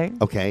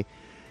 Okay.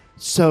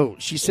 So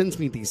she sends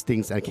me these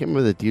things. I can't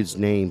remember the dude's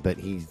name, but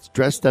he's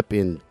dressed up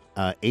in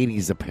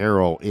 80s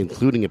apparel,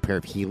 including a pair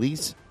of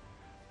Heelys,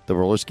 the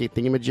roller skate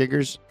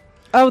thingamajiggers.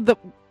 Oh,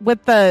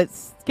 with the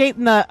skate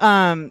and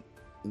the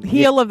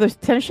heel of the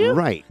tennis shoe?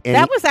 Right. And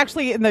that was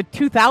actually in the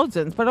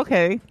 2000s, but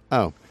okay.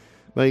 Oh.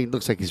 Well, he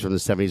looks like he's from the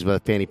 70s with a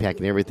fanny pack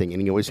and everything,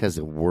 and he always has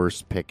the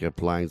worst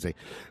pickup lines like,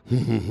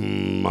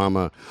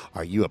 Mama,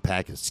 are you a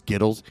pack of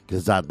Skittles?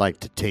 Because I'd like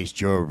to taste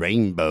your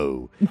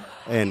rainbow.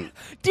 And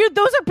dude,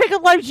 those are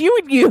pickup lines you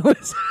would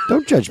use.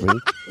 Don't judge me.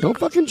 Don't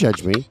fucking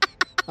judge me.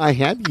 I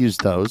have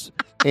used those,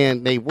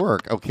 and they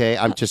work, okay?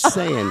 I'm just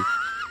saying.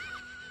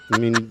 I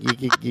mean,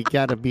 you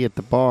got to be at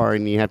the bar,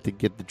 and you have to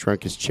get the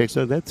drunkest chick.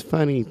 So that's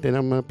funny. Then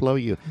I'm going to blow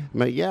you. I'm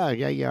like, yeah,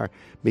 you are.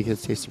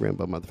 Because taste the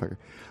rainbow, motherfucker.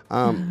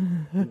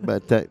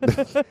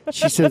 But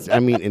she says, I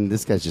mean, and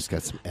this guy's just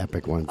got some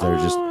epic ones.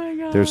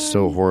 They're they're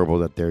so horrible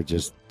that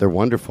they're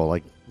wonderful.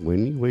 Like,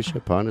 when you wish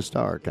upon a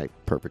star, type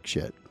perfect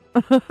shit.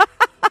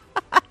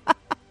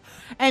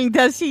 And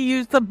does he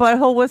use the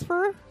butthole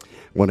whisperer?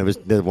 One of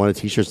the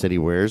t-shirts that he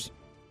wears,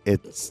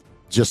 it's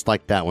just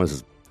like that one.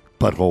 Says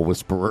butthole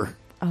whisperer.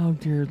 Oh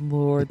dear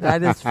Lord,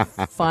 that is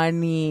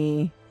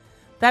funny.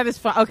 That is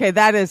fun. Okay,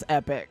 that is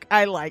epic.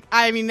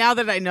 I mean, now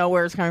that I know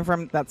where it's coming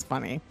from, that's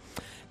funny.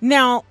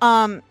 Now,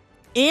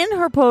 in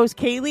her post,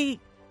 Kaylee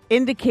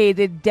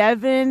indicated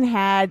Devin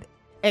had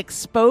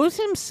exposed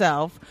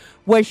himself,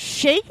 was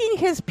shaking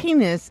his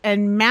penis,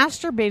 and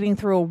masturbating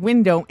through a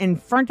window in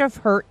front of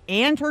her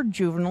and her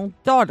juvenile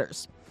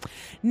daughters.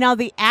 Now,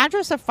 the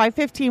address of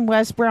 515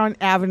 West Brown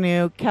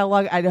Avenue,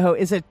 Kellogg, Idaho,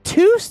 is a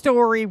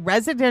 2-story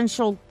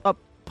residential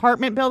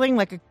apartment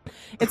building.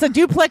 It's a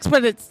duplex,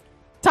 but it's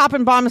top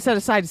and bottom instead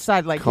of side to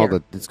side.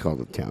 It's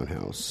called a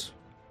townhouse.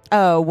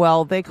 Oh,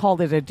 well, they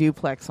called it a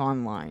duplex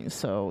online,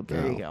 so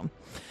there you go.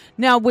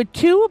 Now, with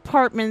 2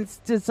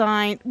 apartments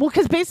designed, well,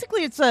 because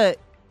basically it's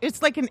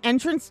like an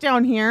entrance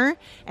down here,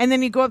 and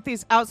then you go up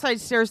these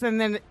outside stairs,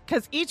 and then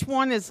because each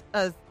one is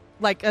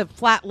like a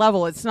flat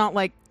level. It's not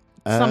like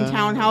some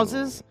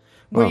townhouses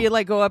where you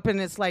like go up and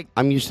it's like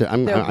I'm used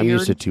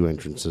to 2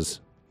 entrances,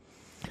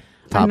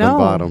 top and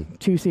bottom,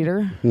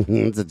 2-seater.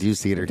 It's a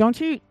 2-seater. Don't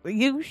you?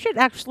 You should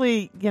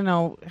actually,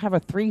 have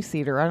a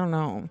 3-seater. I don't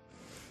know.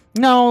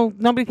 No,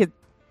 nobody could.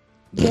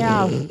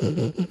 Yeah,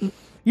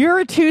 you're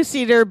a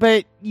 2-seater,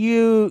 but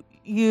you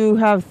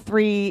have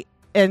 3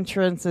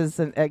 entrances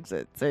and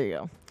exits. There you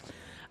go.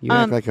 You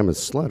act like I'm a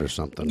slut or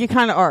something. You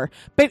kind of are.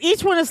 But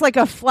each one is like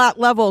a flat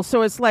level.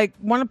 So it's like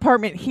one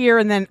apartment here,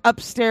 and then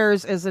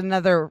upstairs is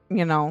another,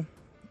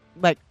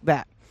 like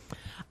that.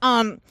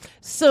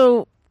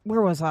 So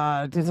where was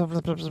I?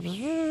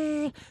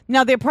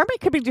 Now, the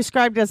apartment could be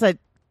described as a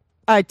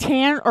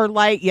tan or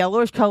light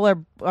yellowish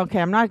color.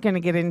 Okay, I'm not going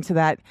to get into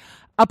that.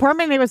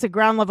 Apartment A was the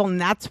ground level, and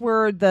that's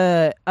where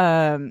the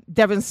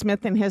Devin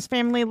Smith and his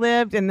family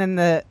lived. And then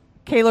the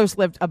Kaylors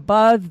lived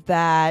above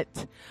that.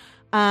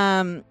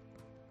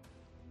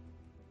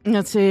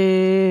 Let's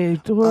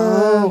see.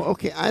 Oh,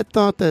 okay. I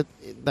thought that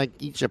like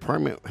each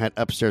apartment had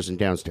upstairs and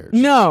downstairs.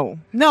 No,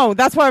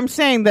 that's what I'm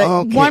saying.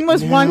 That one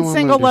was one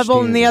single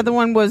level, and the other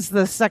one was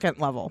the second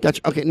level.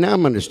 Gotcha. Okay, now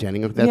I'm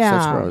understanding. That's where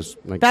I was.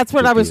 That's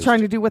what I was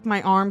trying to do with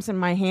my arms and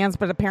my hands,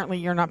 but apparently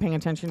you're not paying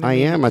attention to me.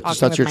 I am. I just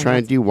thought you were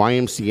trying to do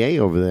YMCA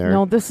over there.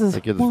 No, this is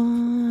like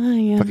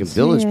YMCA. Fucking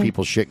village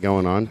people shit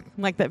going on.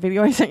 Like that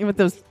video I sent you with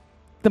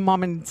the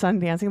mom and son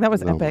dancing. That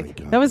was epic.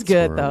 God, that was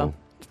good though.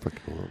 It's fucking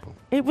horrible.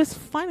 It was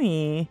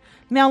funny.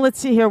 Now let's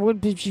see here.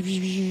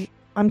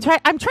 I'm trying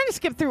to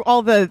skip through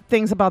all the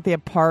things about the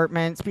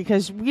apartments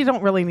because we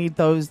don't really need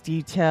those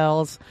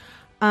details.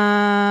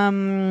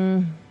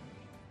 Okay,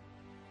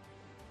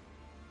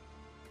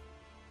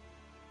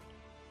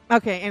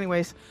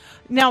 anyways.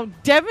 Now,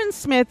 Devin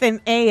Smith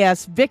and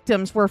AS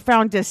victims were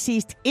found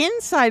deceased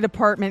inside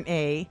apartment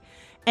A,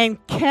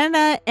 and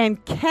Kenna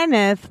and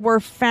Kenneth were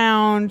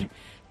found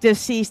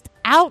deceased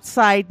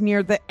outside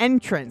near the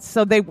entrance.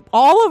 So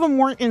all of them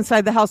weren't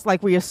inside the house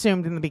like we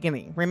assumed in the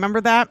beginning. Remember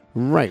that?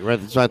 Right.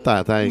 That's what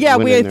I thought. Yeah,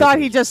 we thought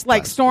he just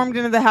stormed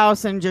into the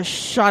house and just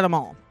shot them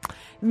all.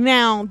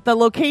 Now, the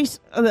location,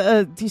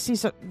 do you see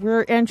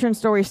rear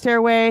entrance, doorway,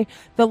 stairway?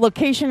 The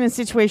location and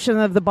situation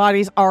of the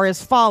bodies are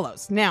as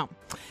follows. Now,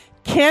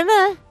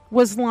 Kenna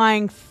was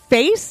lying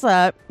face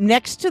up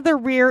next to the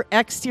rear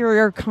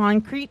exterior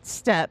concrete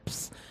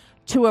steps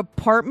to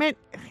apartment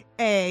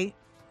A.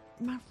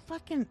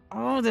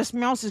 This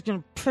mouse is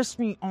going to piss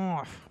me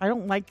off. I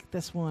don't like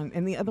this one.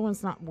 And the other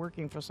one's not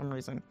working for some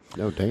reason.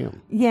 Oh, damn.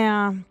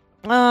 Yeah.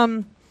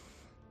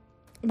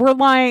 We're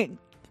lying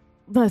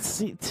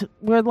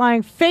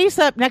face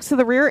up next to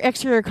the rear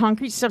exterior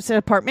concrete steps in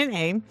apartment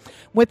A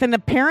with an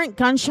apparent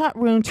gunshot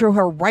wound to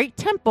her right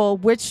temple,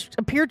 which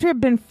appeared to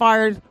have been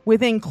fired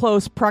within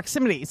close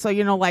proximity. So,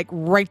 like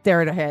right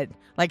there at the head.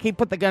 Like he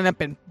put the gun up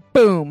and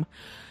boom.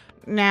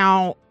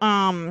 Now,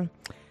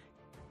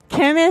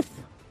 Kenneth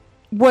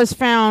was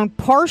found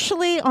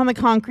partially on the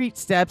concrete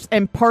steps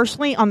and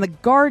partially on the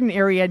garden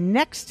area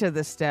next to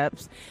the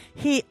steps.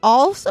 He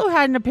also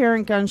had an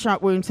apparent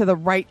gunshot wound to the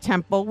right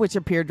temple, which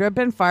appeared to have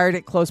been fired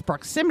at close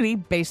proximity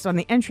based on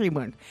the entry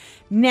wound.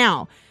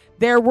 Now,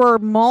 there were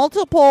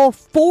multiple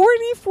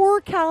 44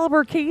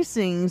 caliber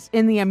casings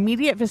in the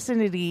immediate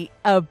vicinity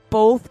of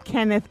both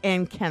Kenneth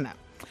and Kenna.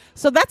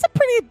 So that's a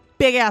pretty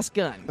big ass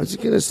gun. I was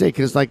going to say,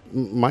 because like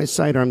my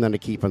sidearm that I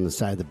keep on the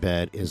side of the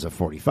bed is a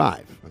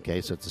 45. Okay,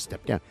 so it's a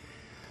step down.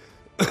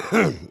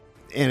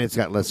 and it's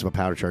got less of a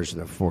powder charge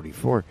than a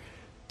 44.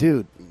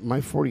 Dude,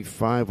 my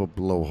 45 will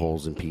blow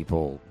holes in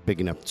people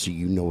big enough so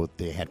you know what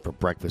they had for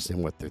breakfast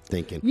and what they're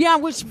thinking. Yeah,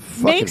 which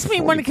makes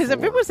me wonder, because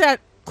if it was that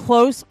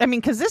close, I mean,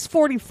 because this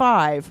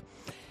 45,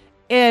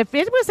 if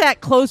it was at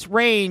close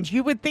range,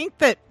 you would think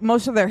that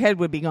most of their head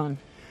would be gone.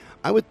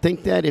 I would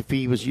think that if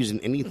he was using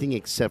anything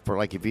except for,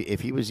 like,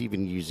 if he was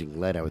even using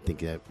lead, I would think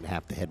that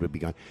half the head would be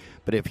gone.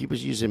 But if he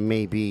was using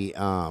maybe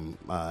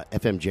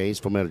FMJ's,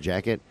 Full Metal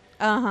Jacket,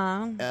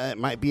 it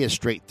might be a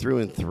straight through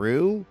and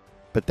through,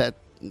 but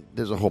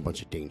there's a whole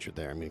bunch of danger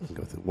there. I mean, you can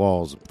go through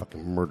walls and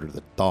fucking murder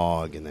the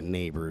dog and the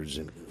neighbors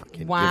and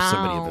fucking give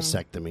somebody a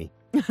vasectomy.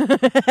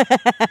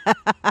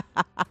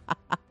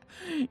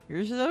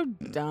 You're so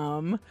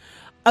dumb.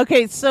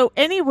 Okay, so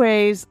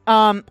anyways,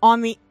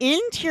 on the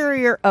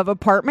interior of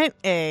apartment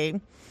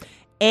A,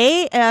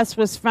 AS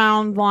was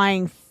found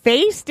lying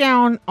face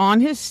down on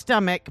his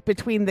stomach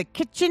between the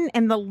kitchen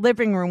and the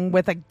living room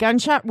with a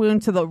gunshot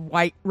wound to the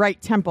right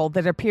temple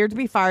that appeared to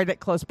be fired at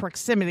close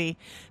proximity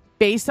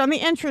based on the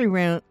entry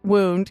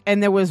wound,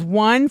 and there was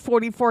one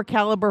 .44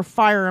 caliber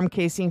firearm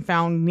casing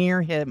found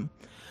near him.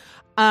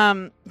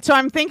 So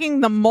I'm thinking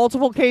the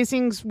multiple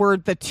casings were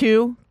the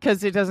two,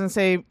 because it doesn't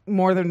say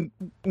more than,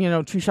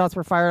 2 shots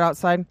were fired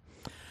outside.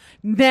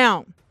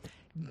 Now,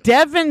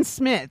 Devin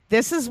Smith,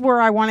 this is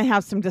where I want to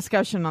have some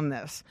discussion on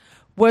this,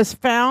 was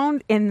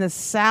found in the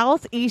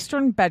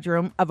southeastern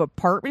bedroom of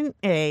apartment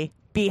A,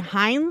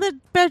 behind the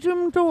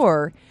bedroom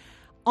door,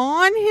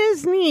 on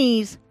his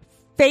knees,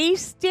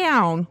 face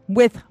down,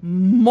 with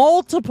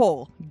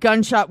multiple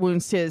gunshot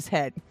wounds to his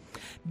head.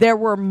 There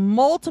were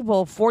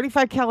multiple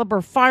 .45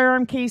 caliber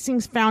firearm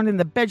casings found in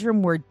the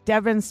bedroom where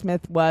Devin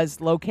Smith was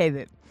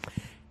located.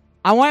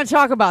 I want to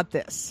talk about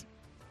this.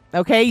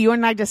 Okay, you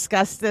and I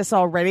discussed this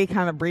already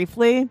kind of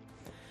briefly,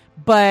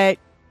 but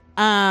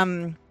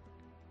I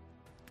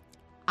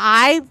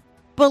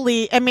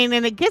believe, and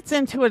it gets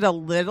into it a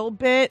little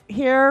bit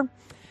here,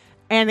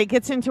 and it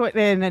gets into it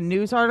in a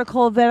news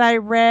article that I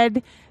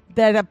read,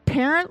 that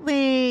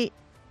apparently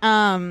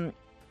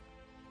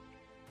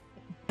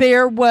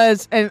there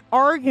was an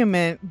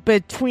argument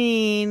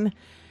between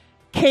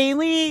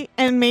Kaylee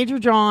and Major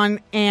John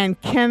and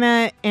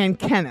Kenna and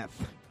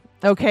Kenneth.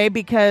 Okay,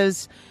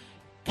 because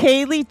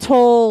Kaylee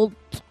told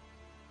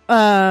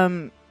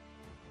Kaylee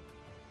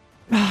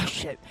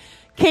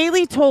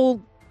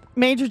told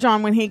Major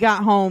John when he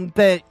got home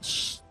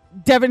that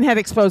Devin had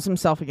exposed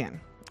himself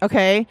again.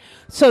 Okay,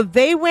 so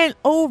they went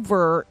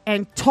over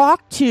and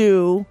talked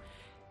to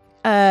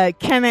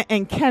Kenna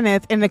and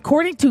Kenneth, and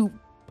according to,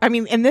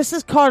 and this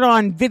is caught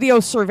on video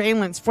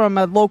surveillance from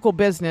a local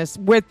business,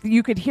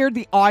 you could hear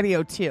the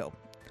audio too.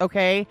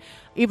 Okay,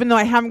 even though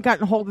I haven't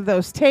gotten hold of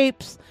those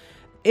tapes,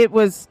 it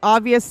was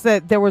obvious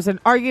that there was an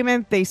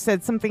argument. They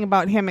said something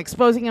about him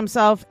exposing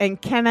himself, and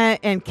Kenna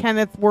and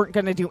Kenneth weren't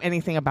going to do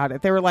anything about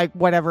it. They were like,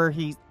 whatever,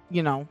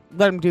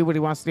 let him do what he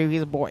wants to do.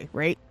 He's a boy,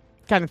 right?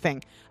 Kind of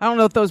thing. I don't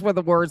know if those were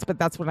the words, but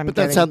that's what I'm getting.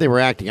 But that's how they were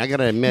acting. I got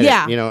to admit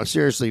it,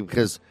 seriously,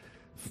 because,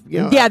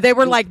 they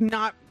were like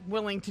not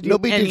willing to do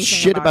nobody anything did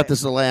shit about it.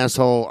 this little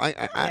asshole.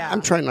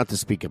 I'm trying not to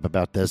speak up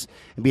about this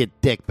and be a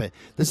dick, but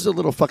this is a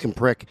little fucking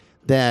prick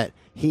that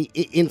he,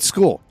 in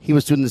school, he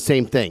was doing the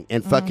same thing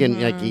and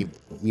fucking like he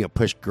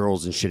pushed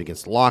girls and shit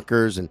against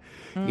lockers and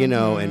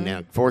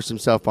and forced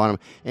himself on them,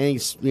 and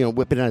he's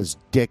whipping out his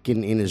dick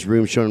in his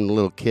room, showing them the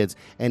little kids,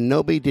 and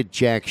nobody did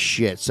jack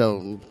shit.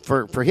 So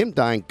for him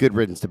dying, good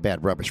riddance to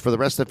bad rubbish. For the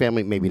rest of the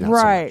family, maybe not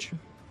so much.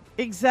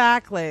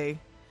 Exactly.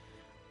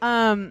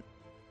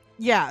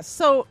 Yeah,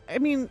 so,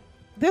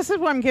 this is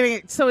what I'm getting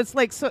at. So it's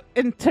like,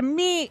 and to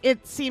me,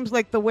 it seems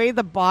like the way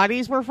the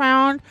bodies were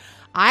found,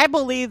 I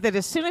believe that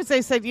as soon as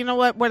they said, you know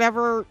what,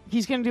 whatever,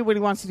 he's going to do what he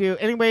wants to do.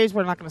 Anyways,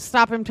 we're not going to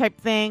stop him type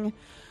thing.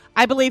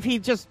 I believe he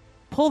just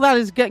pulled out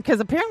his gun,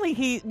 because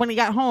apparently when he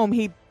got home,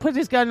 he put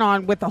his gun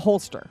on with the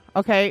holster,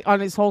 okay,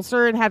 on his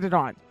holster and had it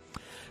on.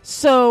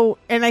 So,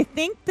 and I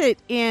think that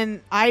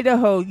in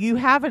Idaho, you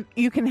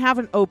can have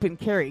an open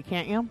carry,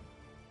 can't you?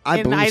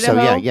 I believe Idaho?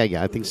 So,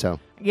 yeah, I think so.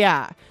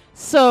 Yeah.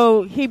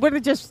 So he would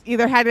have just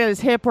either had it at his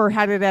hip or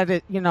had it at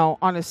it,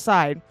 on his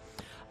side,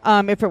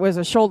 if it was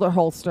a shoulder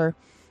holster.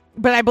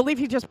 But I believe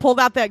he just pulled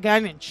out that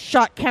gun and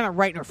shot Kenneth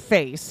right in her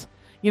face,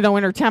 in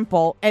her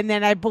temple. And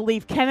then I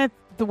believe Kenneth,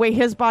 the way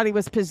his body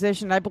was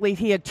positioned, I believe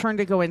he had turned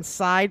to go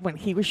inside when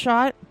he was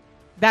shot.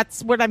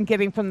 That's what I'm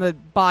getting from the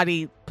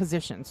body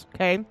positions,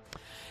 okay?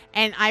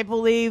 And I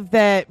believe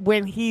that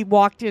when he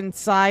walked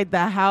inside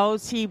the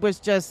house, he was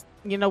just,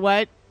 you know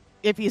what?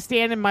 If you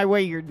stand in my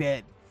way, you're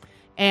dead.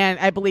 And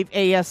I believe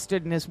AS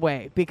stood in his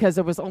way because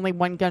there was only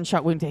one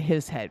gunshot wound to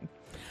his head.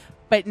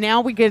 But now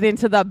we get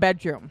into the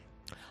bedroom.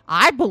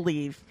 I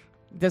believe,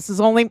 this is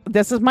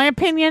my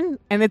opinion,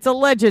 and it's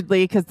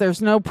allegedly because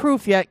there's no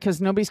proof yet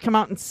because nobody's come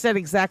out and said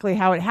exactly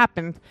how it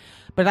happened.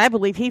 But I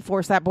believe he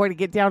forced that boy to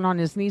get down on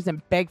his knees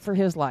and beg for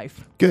his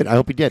life. Good. I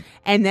hope he did.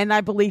 And then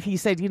I believe he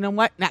said, you know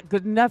what, not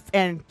good enough,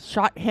 and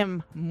shot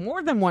him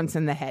more than once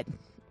in the head.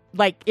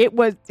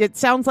 It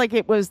sounds like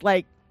it was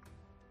like,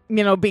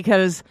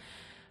 because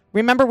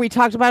Remember we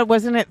talked about it,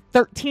 wasn't it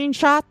 13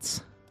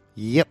 shots?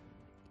 Yep.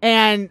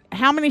 And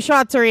how many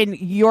shots are in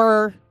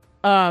your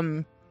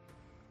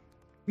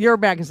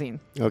magazine?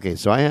 Okay,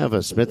 so I have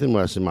a Smith &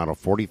 Wesson model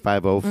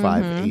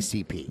 4505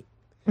 ACP.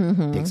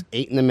 Takes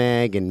 8 in the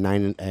mag and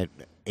 8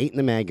 in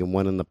the mag and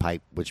 1 in the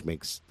pipe, which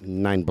makes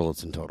 9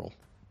 bullets in total.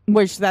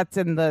 Which that's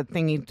in the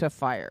thingy to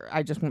fire.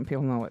 I just want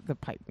people to know what the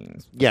pipe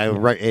means. Yeah,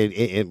 right.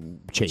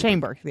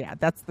 Chamber. Yeah,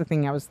 that's the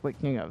thing I was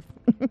thinking of.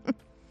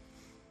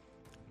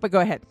 But go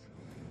ahead.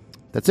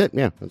 That's it.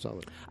 Yeah, that's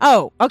all.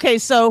 Oh, okay.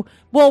 So,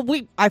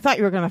 I thought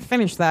you were going to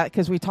finish that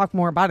because we talked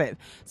more about it.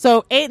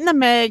 So 8 in the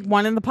mag,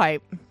 1 in the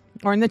pipe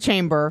or in the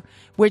chamber,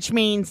 which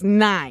means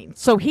 9.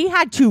 So he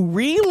had to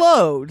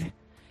reload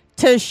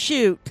to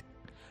shoot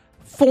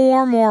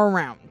 4 more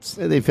rounds.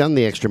 They found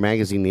the extra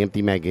magazine, the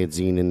empty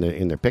magazine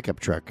in their pickup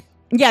truck.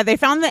 Yeah, they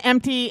found the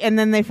empty, and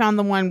then they found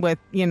the one with,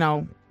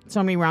 so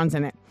many rounds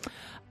in it.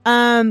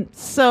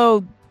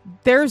 So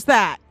there's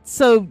that.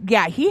 So,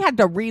 yeah, he had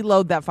to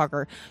reload that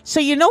fucker. So,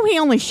 he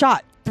only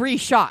shot 3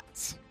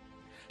 shots.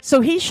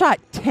 So he shot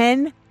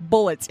 10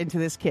 bullets into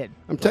this kid.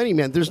 I'm telling you,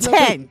 man,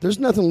 there's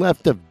nothing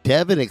left of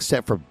Devin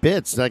except for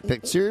bits. Like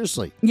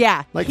seriously.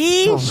 Yeah,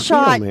 he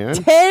shot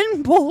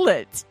 10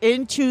 bullets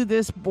into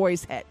this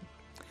boy's head.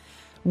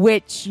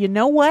 Which, you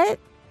know what?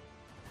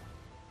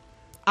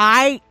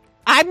 I'm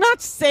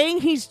not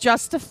saying he's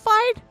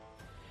justified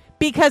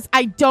because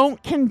I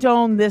don't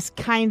condone this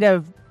kind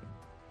of,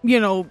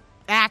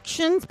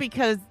 actions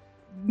because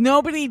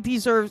nobody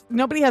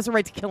has a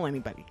right to kill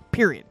anybody,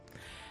 period.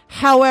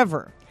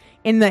 However,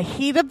 in the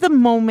heat of the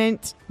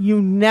moment,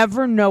 you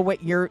never know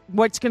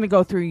what's going to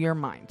go through your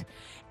mind.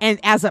 And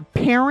as a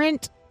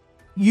parent,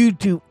 you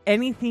do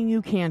anything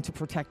you can to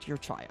protect your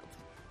child.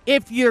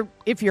 If you're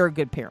a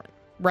good parent,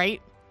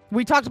 right?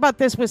 We talked about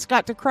this with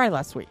Scott DeCry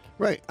last week.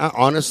 Right.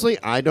 Honestly,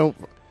 I don't.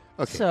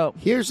 Okay. So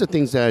here's the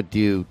things that I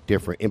do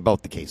different in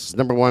both the cases.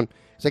 Number one,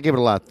 is I gave it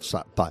a lot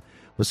of thought.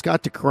 With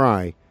Scott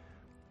DeCry,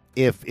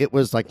 if it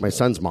was like my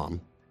son's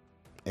mom,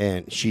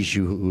 and she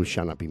who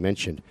shall not be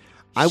mentioned,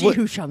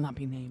 who shall not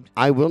be named.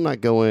 I will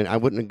not go in. I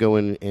wouldn't go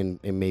in and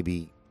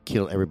maybe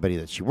kill everybody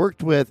that she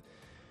worked with,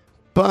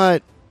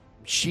 but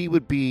she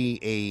would be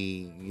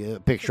a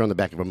picture on the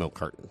back of a milk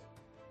carton.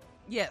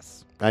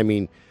 Yes. I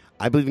mean,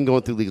 I believe in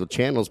going through legal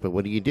channels, but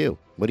what do you do?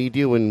 What do you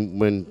do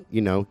when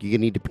you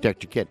need to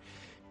protect your kid?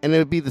 And it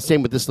would be the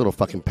same with this little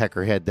fucking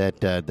peckerhead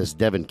that this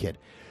Devin kid.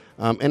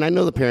 And I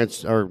know the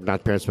parents, or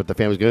not parents, but the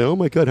family's going, oh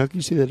my God, how can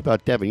you say that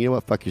about Devin? You know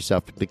what? Fuck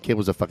yourself. The kid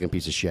was a fucking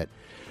piece of shit.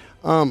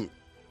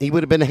 He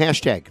would have been a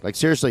hashtag. Like,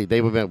 seriously, they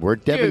would have been,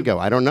 where'd Devin go?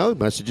 I don't know. He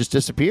must have just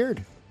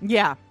disappeared.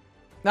 Yeah.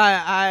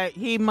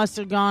 He must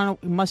have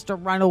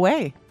run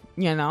away,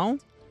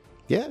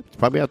 Yeah, it's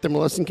probably out there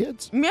molesting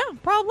kids. Yeah,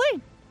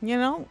 probably.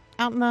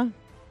 Out in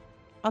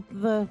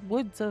the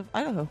woods of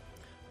Idaho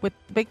with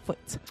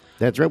Bigfoots.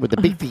 That's right, with the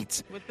big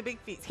feet. With the big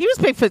feet. He was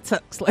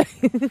Bigfoot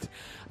Slade.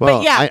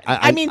 But yeah,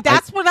 I mean,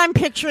 that's what I'm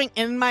picturing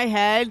in my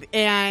head,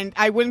 and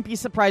I wouldn't be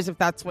surprised if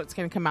that's what's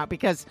going to come out,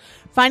 because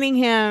finding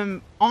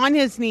him on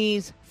his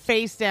knees,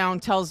 face down,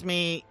 tells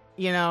me,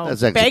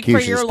 beg for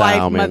your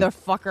life, man.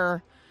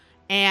 Motherfucker.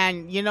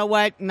 And you know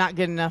what? Not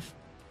good enough.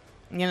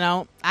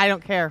 I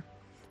don't care.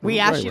 We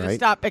asked you to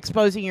stop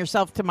exposing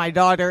yourself to my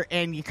daughter,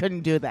 and you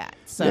couldn't do that.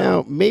 So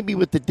now, maybe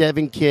with the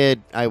Devin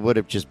kid, I would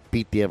have just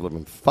beat the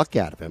ever-living fuck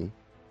out of him.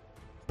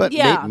 But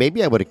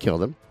maybe I would have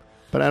killed him.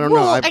 But I don't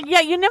know.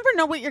 Yeah, you never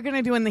know what you're going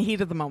to do in the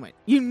heat of the moment.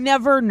 You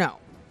never know.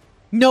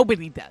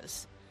 Nobody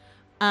does.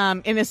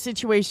 In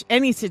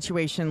any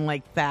situation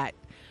like that.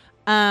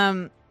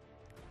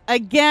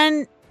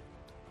 Again,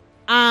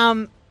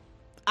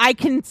 I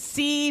can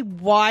see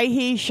why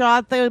he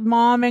shot the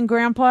mom and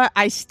grandpa.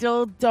 I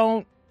still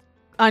don't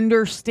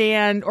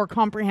understand or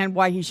comprehend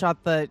why he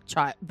shot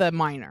the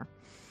minor.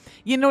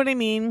 You know what I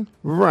mean?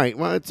 Right.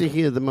 Well, it's a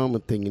heat of the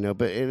moment thing,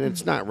 but and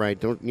it's not right.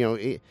 Don't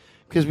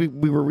because we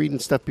were reading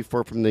stuff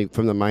before from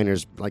the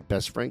minor's like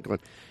best friend going,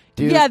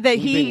 dude. Yeah, that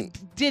he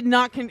did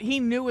not. He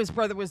knew his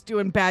brother was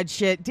doing bad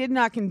shit. Did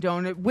not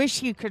condone it. Wish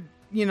he could,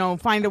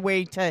 find a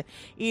way to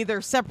either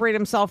separate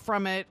himself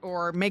from it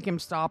or make him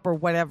stop or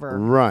whatever.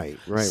 Right.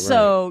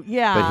 So,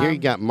 yeah. But here you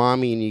got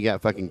mommy and you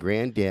got fucking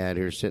granddad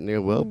who are sitting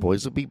there. Well,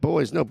 boys will be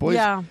boys. No, boys.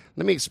 Yeah.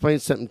 Let me explain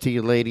something to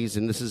you ladies,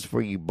 and this is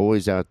for you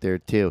boys out there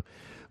too.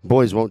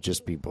 Boys won't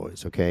just be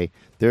boys, okay?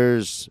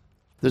 There's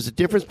a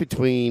difference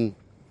between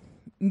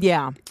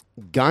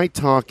guy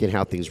talk and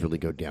how things really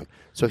go down.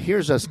 So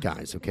here's us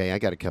guys, okay? I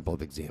got a couple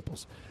of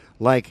examples.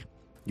 Like,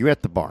 you're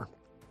at the bar.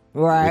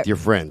 Right. With your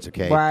friends,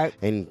 okay? Right.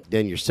 And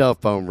then your cell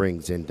phone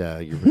rings and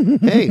you're,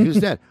 hey, who's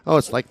that? Oh,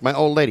 it's like my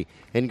old lady.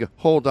 And you go,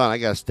 hold on, I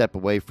got to step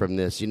away from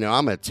this. I'm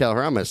going to tell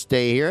her I'm going to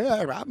stay here.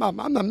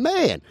 I'm the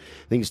man.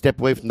 Then you step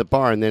away from the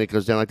bar, and then it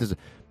goes down like this.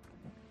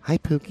 Hi,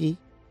 Pookie.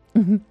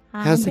 Mm-hmm.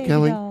 How's it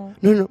going?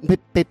 No,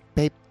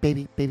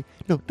 baby.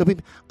 No,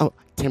 baby. Oh,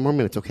 10 more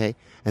minutes, okay?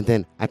 And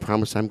then I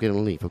promise I'm going to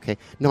leave, okay?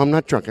 No, I'm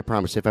not drunk, I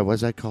promise. If I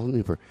was, I'd call an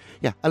Uber.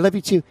 Yeah, I love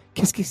you too.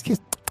 Kiss, kiss,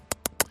 kiss.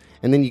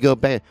 And then you go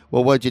back,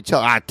 well, what'd you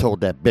tell? I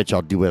told that bitch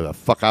I'll do whatever the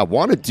fuck I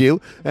want to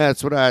do.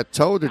 That's what I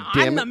told her,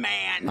 damn it.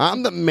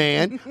 I'm the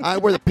man. I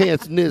wear the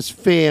pants in this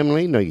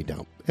family. No, you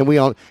don't.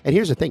 And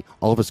here's the thing,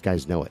 all of us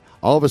guys know it.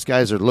 All of us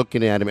guys are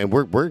looking at him, and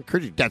we're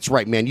encouraging, that's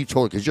right, man, you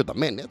told her because you're the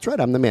man. That's right,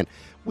 I'm the man.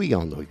 We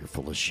all know you're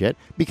full of shit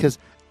because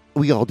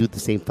we all do the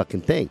same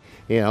fucking thing.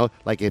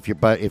 Like if your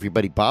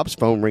buddy Bob's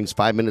phone rings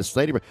 5 minutes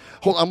later,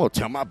 hold on, I'm going to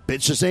tell my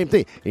bitch the same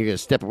thing. And you're going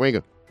to step away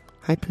and go,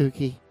 hi,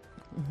 Pookie.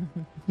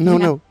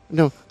 No,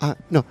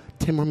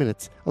 10 more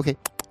minutes. Okay.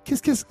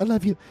 Kiss, I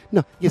love you.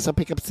 No, yes, I'll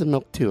pick up some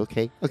milk too,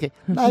 okay? Okay,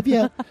 love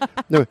you.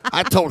 No,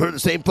 I told her the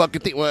same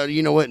fucking thing. Well,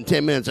 you know what? In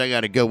 10 minutes, I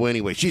got to go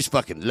anyway. She's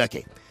fucking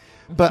lucky.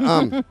 But,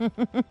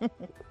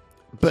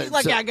 She's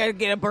like, I got to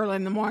get up early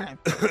in the morning.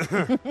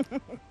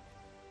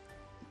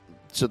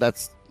 So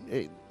that's,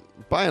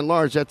 by and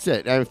large, that's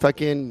it. I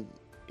mean,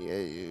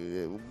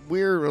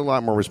 we're a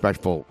lot more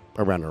respectful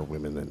around our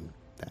women than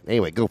that.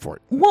 Anyway, go for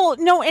it. Well,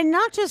 no, and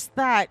not just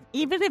that.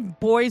 Even if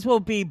boys will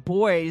be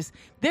boys,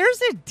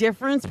 there's a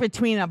difference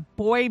between a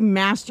boy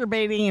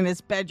masturbating in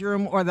his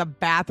bedroom or the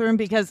bathroom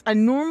because a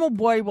normal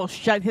boy will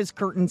shut his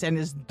curtains and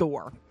his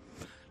door.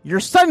 Your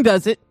son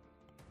does it,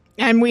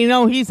 and we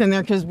know he's in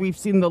there because we've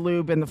seen the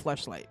lube and the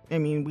fleshlight. I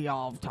mean, we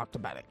all talked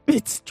about it.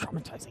 It's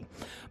traumatizing.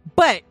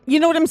 But you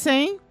know what I'm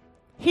saying?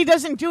 He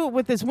doesn't do it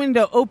with his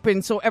window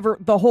open so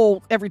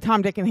every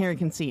Tom, Dick, and Harry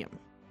can see him.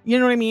 You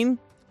know what I mean?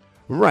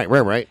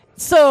 Right.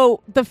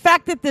 So the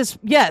fact that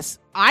yes,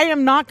 I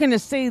am not going to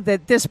say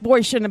that this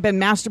boy shouldn't have been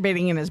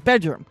masturbating in his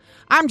bedroom.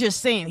 I'm just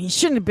saying he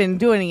shouldn't have been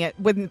doing it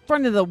in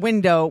front of the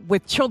window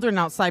with children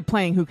outside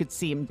playing who could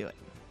see him do it.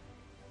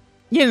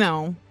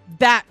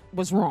 That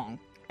was wrong.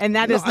 And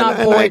that is not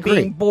boy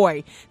being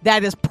boy.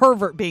 That is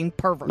pervert being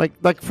pervert.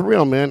 Like for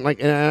real, man.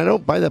 And I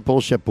don't buy that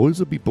bullshit. Boys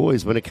will be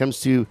boys when it comes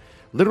to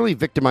literally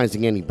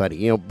victimizing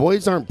anybody.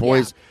 Boys aren't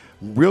boys. Yeah.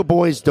 Real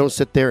boys don't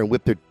sit there and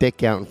whip their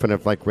dick out in front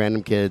of like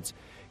random kids,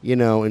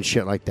 and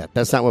shit like that.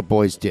 That's not what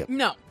boys do.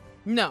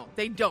 No,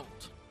 they don't.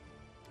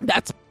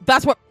 That's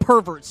what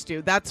perverts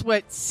do. That's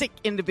what sick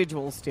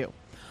individuals do.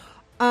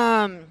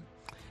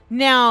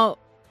 Now,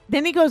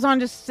 then he goes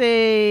on to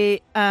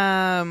say,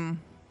 that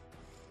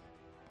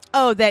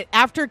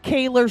after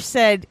Kaler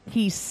said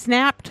he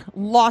snapped,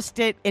 lost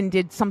it, and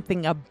did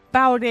something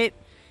about it,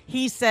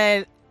 he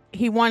said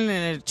he wanted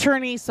an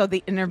attorney, so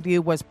the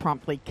interview was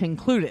promptly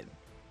concluded.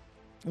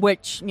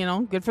 Which,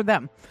 good for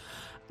them.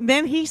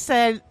 Then he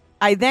said,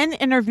 I then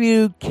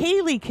interviewed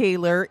Kaylee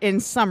Kaler. In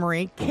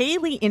summary,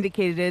 Kaylee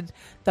indicated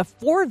the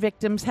 4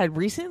 victims had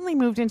recently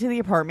moved into the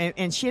apartment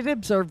and she had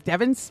observed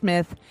Devin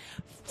Smith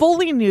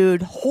fully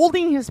nude,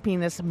 holding his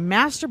penis,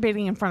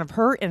 masturbating in front of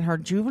her and her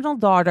juvenile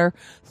daughter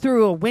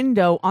through a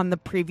window on the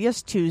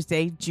previous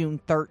Tuesday,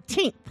 June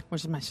 13th,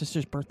 which is my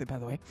sister's birthday, by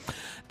the way.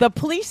 The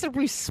police have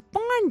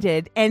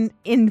responded and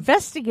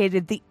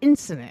investigated the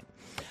incident.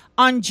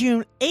 On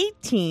June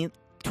 18th,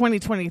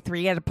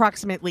 2023, at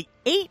approximately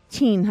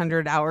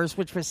 1800 hours,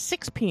 which was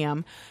 6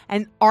 p.m.,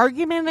 an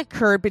argument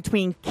occurred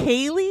between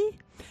Kaylee,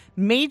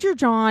 Major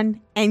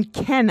John, and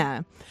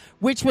Kenna,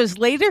 which was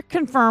later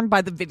confirmed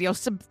by the video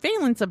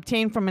surveillance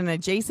obtained from an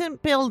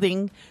adjacent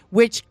building,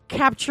 which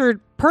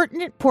captured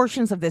pertinent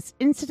portions of this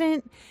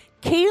incident.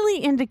 Kaylee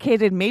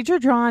indicated Major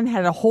John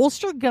had a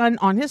holstered gun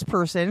on his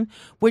person,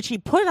 which he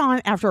put on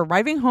after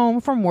arriving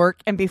home from work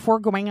and before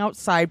going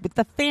outside with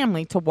the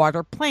family to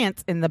water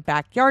plants in the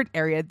backyard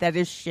area that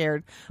is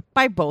shared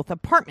by both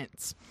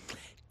apartments.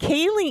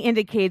 Kaylee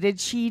indicated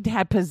she'd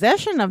had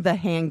possession of the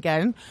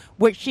handgun,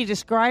 which she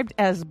described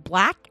as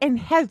black and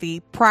heavy,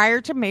 prior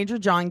to Major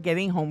John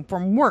getting home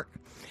from work.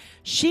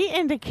 She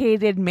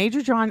indicated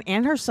Major John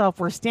and herself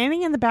were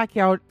standing in the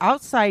backyard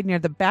outside near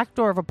the back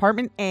door of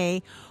apartment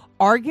A,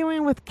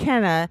 arguing with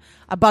Kenna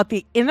about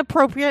the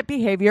inappropriate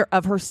behavior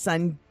of her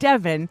son,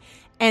 Devin,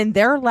 and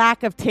their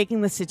lack of taking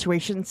the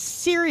situation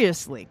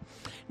seriously.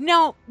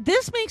 Now,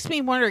 this makes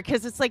me wonder,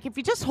 because it's like if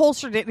you just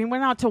holstered it and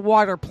went out to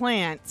water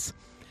plants,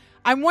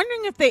 I'm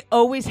wondering if they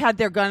always had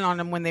their gun on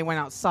them when they went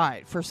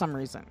outside for some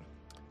reason.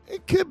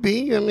 It could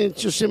be. I mean,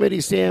 it's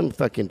Yosemite Sam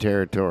fucking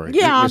territory.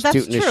 Yeah,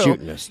 that's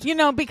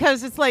true.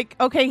 Because it's like,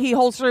 okay, he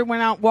holstered,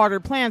 went out,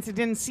 watered plants. It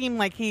didn't seem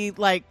like he,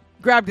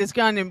 grabbed his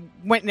gun and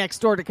went next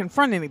door to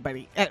confront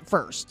anybody at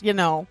first,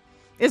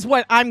 is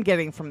what I'm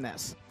getting from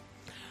this.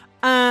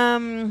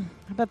 About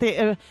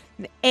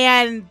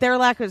and their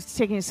lack of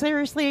taking it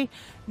seriously.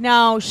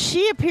 Now,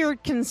 she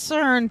appeared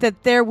concerned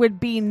that there would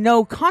be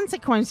no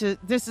consequences.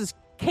 This is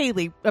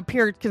Kaylee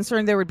appeared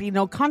concerned there would be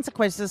no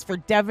consequences for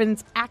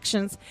Devin's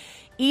actions,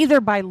 either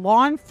by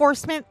law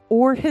enforcement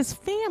or his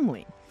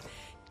family.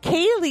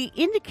 Kaylee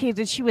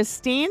indicated she was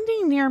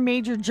standing near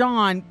Major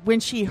John when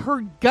she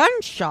heard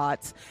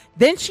gunshots.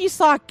 Then she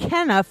saw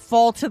Kenna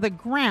fall to the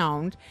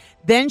ground.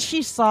 Then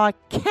she saw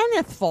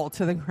Kenneth fall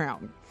to the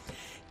ground.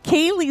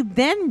 Kaylee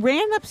then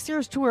ran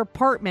upstairs to her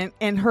apartment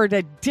and heard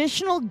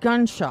additional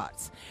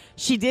gunshots.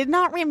 She did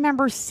not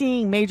remember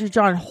seeing Major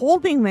John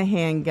holding the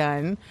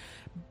handgun,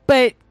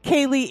 but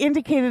Kaylee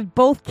indicated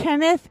both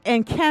Kenneth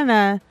and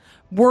Kenna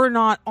were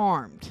not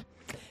armed.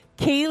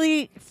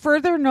 Kaylee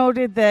further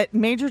noted that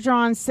Major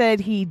John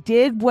said he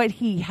did what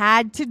he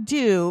had to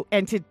do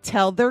and to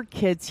tell their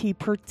kids he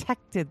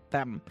protected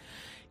them.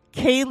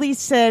 Kaylee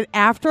said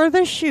after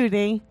the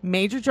shooting,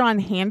 Major John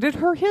handed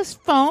her his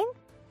phone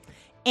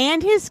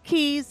and his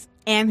keys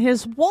and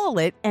his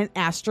wallet and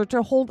asked her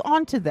to hold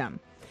on to them.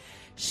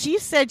 She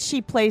said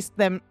she placed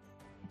them,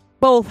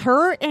 both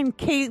her and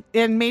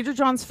Major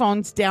John's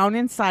phones, down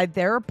inside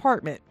their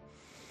apartment.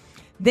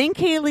 Then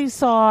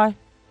Kaylee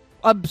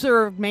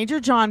observed Major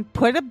John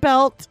put a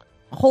belt,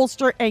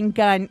 holster, and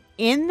gun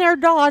in their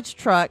Dodge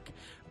truck,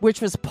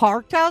 which was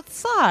parked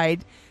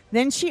outside.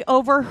 Then she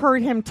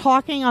overheard him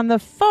talking on the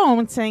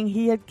phone saying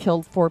he had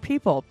killed 4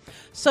 people.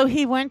 So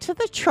he went to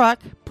the truck,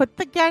 put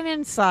the gun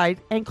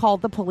inside, and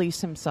called the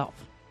police himself.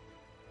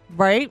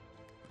 Right?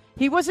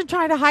 He wasn't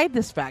trying to hide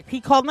this fact.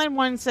 He called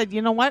 911 and said,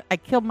 you know what? I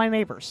killed my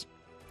neighbors.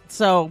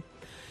 So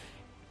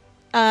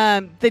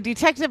the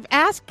detective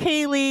asked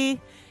Kaylee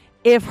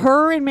if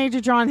her and Major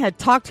John had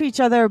talked to each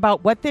other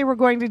about what they were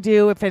going to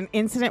do if an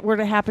incident were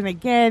to happen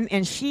again,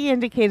 and she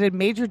indicated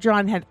Major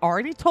John had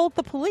already told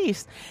the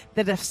police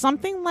that if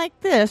something like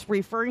this,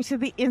 referring to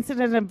the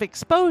incident of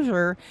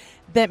exposure,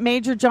 that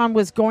Major John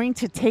was going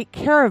to take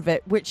care of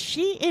it, which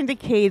she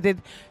interpreted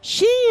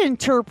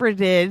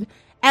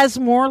as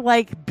more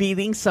like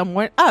beating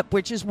someone up,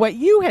 which is what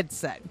you had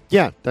said.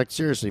 Yeah, like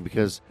seriously,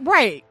 because...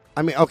 Right.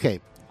 I mean,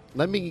 okay.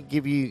 Let me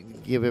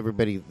give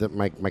everybody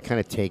my kind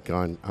of take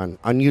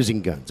on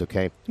using guns,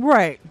 okay?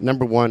 Right.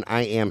 Number one,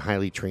 I am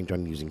highly trained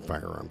on using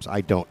firearms. I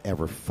don't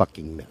ever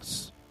fucking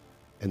miss.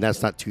 And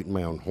that's not tooting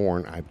my own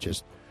horn. I've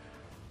just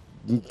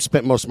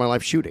spent most of my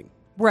life shooting.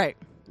 Right.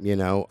 You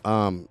know?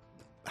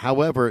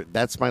 However,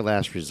 that's my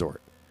last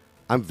resort.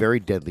 I'm very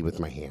deadly with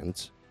my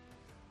hands.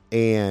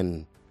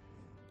 And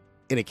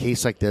in a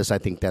case like this, I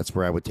think that's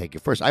where I would take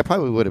it first. I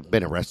probably would have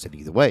been arrested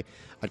either way.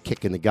 I'd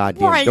kick in the goddamn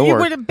door. Right, you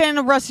would have been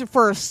arrested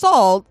for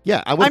assault.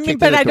 Yeah, I would have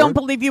but I don't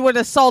believe you would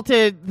have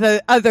assaulted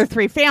the other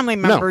 3 family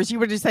members. No. You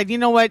would have said, you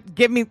know what,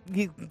 get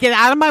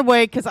out of my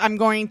way because I'm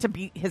going to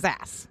beat his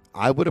ass.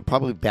 I would have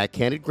probably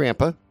backhanded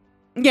Grandpa.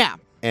 Yeah.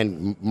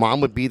 And Mom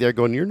would be there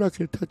going, you're not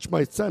going to touch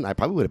my son. I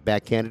probably would have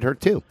backhanded her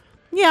too.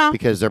 Yeah.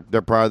 Because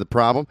they're part of the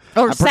problem.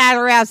 Or sat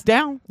her ass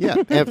down. Yeah.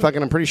 And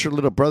fucking, I'm pretty sure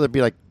little brother would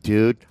be like,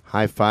 dude,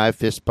 high five,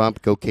 fist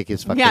bump, go kick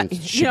his fucking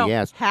shitty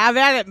ass. Have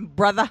at it,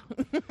 brother.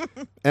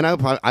 And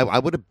I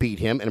would have beat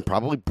him and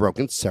probably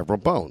broken several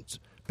bones.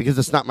 Because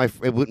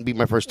it wouldn't be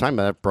my first time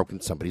that I've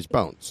broken somebody's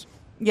bones.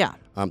 Yeah.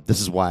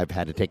 This is why I've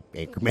had to take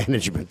anger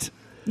management.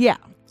 Yeah.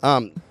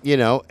 You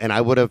know, and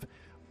I would have...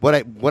 What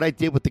I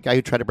did with the guy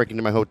who tried to break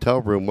into my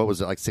hotel room, what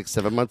was it, like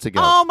 6-7 months ago?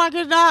 Oh my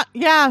goodness!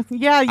 Yeah.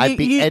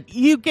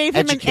 You gave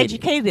him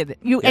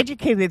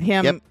educated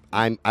him. Yep,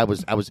 I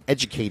was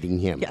educating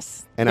him.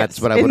 Yes, and that's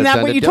what I would have done. Isn't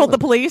that what you told the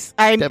police?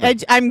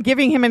 I'm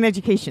giving him an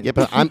education. Yeah,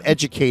 but I'm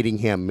educating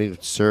him. I mean,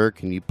 sir,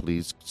 can you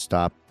please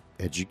stop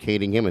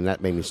educating him? And that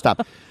made me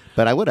stop.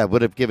 But I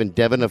would have given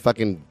Devin a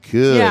fucking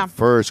good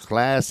first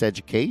class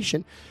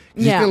education.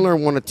 He's going to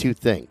learn one of 2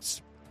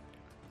 things.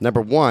 Number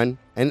one,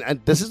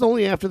 and this is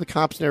only after the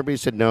cops and everybody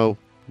said no,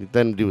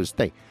 let him do his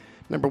thing.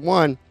 Number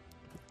one,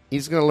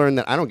 he's going to learn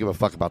that I don't give a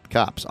fuck about the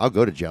cops. I'll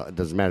go to jail. It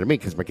doesn't matter to me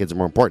because my kids are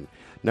more important.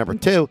 Number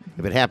 2,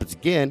 if it happens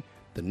again,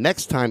 the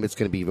next time it's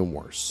going to be even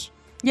worse.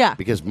 Yeah.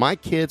 Because my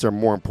kids are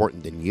more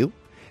important than you.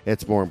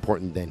 It's more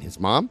important than his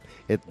mom.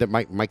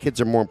 My kids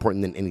are more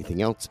important than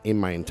anything else in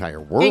my entire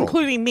world.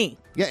 Including me.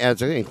 Yeah,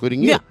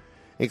 including you. Yeah.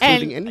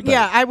 Including anybody.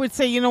 Yeah, I would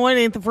say, you know what,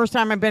 it ain't the first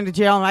time I've been to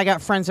jail and I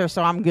got friends there,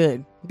 so I'm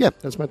good. Yeah,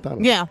 that's my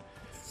thought. Yeah.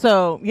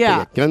 So,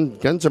 yeah.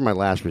 Guns are my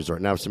last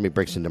resort. Now, if somebody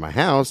breaks into my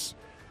house,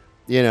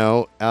 you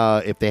know,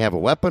 if they have a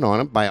weapon on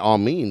them, by all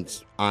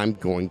means, I'm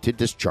going to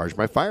discharge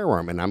my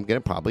firearm, and I'm going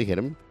to probably hit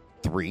them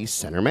 3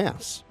 center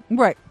mass.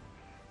 Right.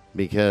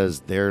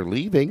 Because they're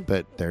leaving,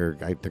 but they're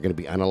going to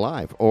be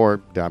unalive,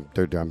 or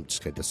I'm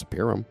just going to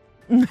disappear them.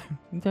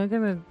 They're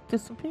going to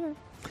disappear.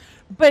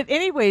 But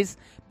anyways,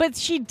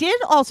 she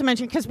did also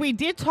mention, because we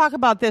did talk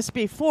about this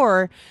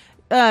before,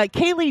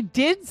 Kaylee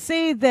did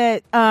say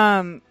that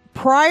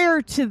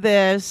prior to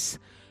this,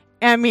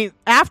 I mean,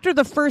 after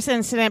the first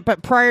incident,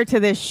 but prior to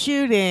this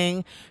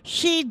shooting,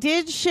 she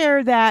did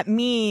share that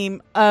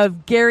meme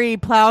of Gary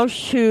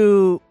Plausch,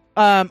 who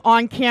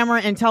on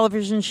camera and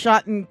television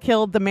shot and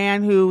killed the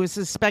man who was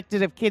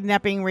suspected of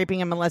kidnapping,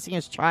 raping, and molesting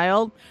his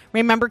child.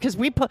 Remember, because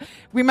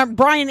remember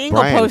Brian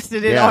Engel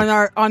posted it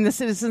on the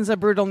Citizens of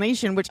Brutal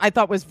Nation, which I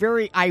thought was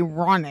very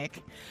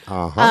ironic.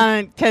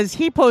 Because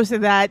he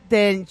posted that,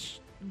 then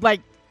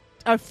like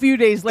a few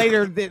days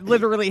later, that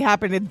literally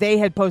happened, and they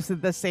had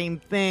posted the same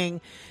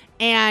thing.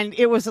 And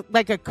it was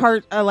like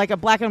a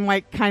black and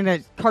white kind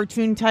of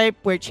cartoon type,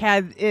 which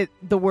had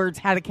the words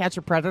 "How to Catch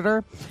a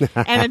Predator,"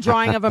 and a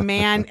drawing of a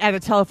man at a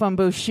telephone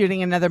booth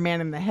shooting another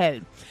man in the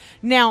head.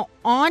 Now,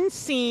 on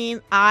scene,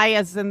 I,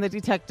 as in the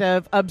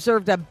detective,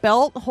 observed a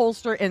belt,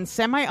 holster, and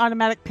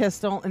semi-automatic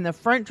pistol in the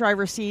front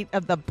driver's seat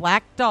of the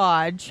black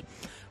Dodge,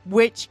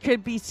 which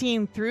could be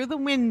seen through the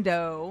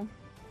window.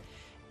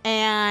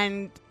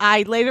 And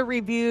I later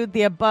reviewed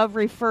the above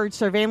referred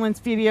surveillance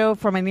video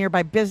from a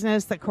nearby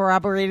business that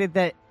corroborated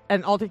that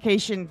an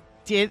altercation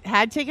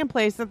had taken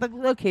place at the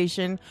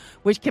location,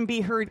 which can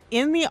be heard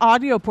in the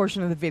audio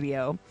portion of the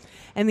video.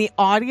 And the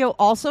audio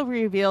also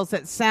reveals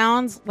that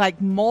sounds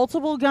like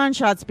multiple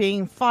gunshots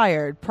being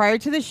fired. Prior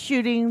to the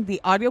shooting,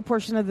 the audio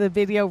portion of the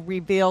video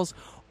reveals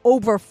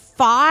over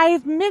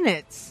 5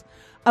 minutes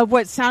of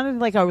what sounded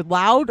like a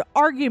loud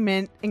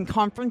argument and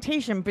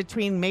confrontation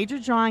between Major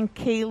John,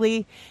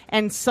 Kaylee,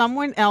 and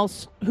someone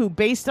else who,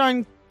 based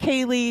on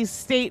Kaylee's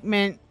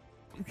statement,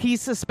 he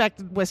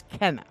suspected was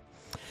Kenna.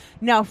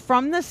 Now,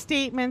 from the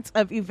statements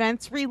of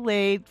events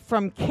relayed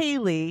from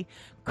Kaylee,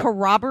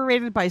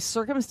 corroborated by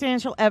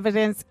circumstantial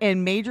evidence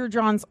and Major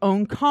John's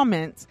own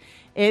comments,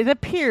 it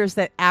appears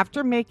that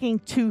after making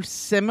 2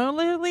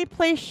 similarly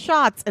placed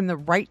shots in the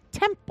right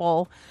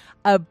temple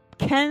of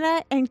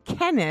Kenna and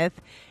Kenneth,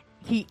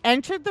 he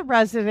entered the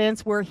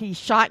residence where he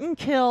shot and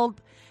killed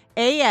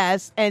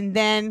A.S. and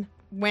then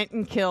went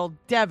and killed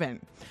Devin.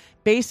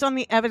 Based on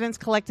the evidence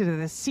collected at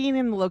the scene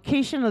and the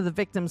location of the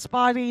victims'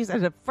 bodies,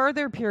 at a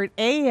further period,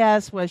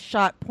 A.S. was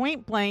shot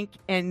point blank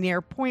and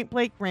near point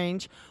blank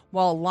range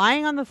while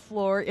lying on the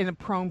floor in a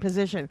prone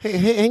position. Hey,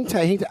 hang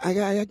tight.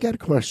 I got a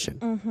question.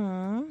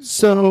 Mm-hmm.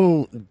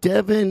 So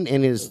Devin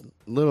and his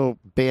little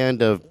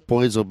band of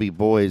boys will be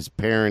boys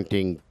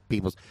parenting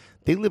people,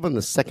 they live on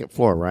the second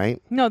floor,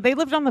 right? No, they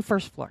lived on the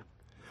first floor.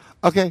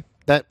 Okay,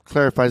 that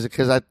clarifies it,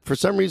 because for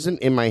some reason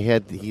in my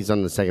head he's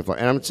on the second floor.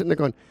 And I'm sitting there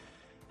going,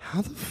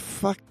 how the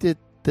fuck did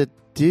the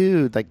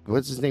dude, like,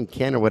 what's his name,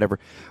 Ken or whatever,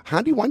 how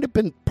do you wind up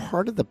in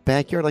part of the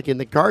backyard, like in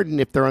the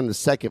garden, if they're on the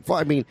second floor?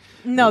 I mean,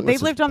 no, they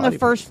lived on the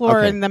first floor,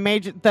 okay. And the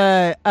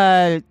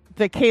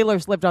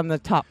Kahlers lived on the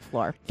top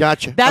floor.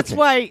 Gotcha. That's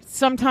why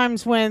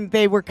sometimes when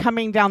they were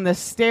coming down the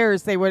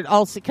stairs, they would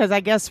also, because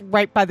I guess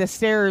right by the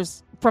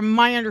stairs, from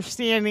my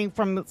understanding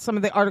from some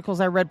of the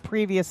articles I read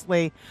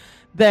previously,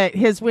 that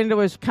his window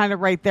was kind of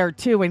right there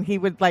too, and he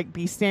would like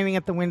be standing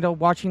at the window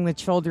watching the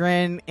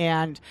children,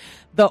 and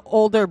the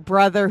older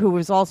brother, who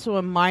was also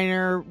a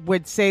minor,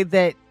 would say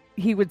that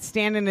he would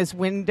stand in his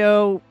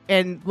window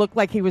and look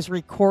like he was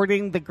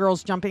recording the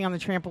girls jumping on the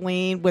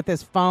trampoline with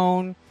his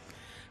phone,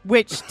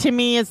 which to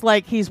me is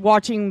like he's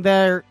watching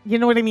their, you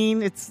know what I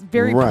mean? It's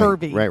very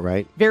pervy.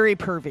 Right. Very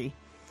pervy.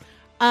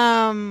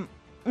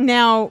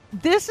 Now,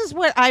 this is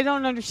what I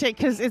don't understand,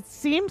 because it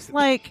seems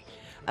like,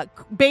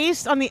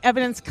 based on the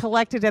evidence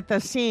collected at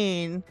the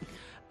scene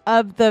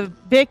of the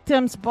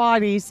victims'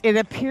 bodies, it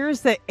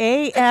appears that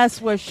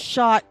A.S. was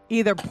shot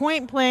either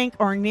point blank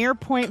or near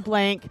point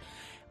blank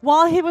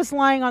while he was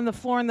lying on the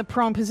floor in the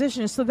prone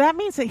position. So that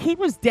means that he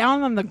was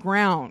down on the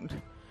ground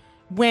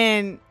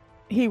when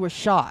he was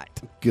shot.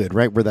 Good,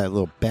 right where that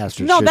little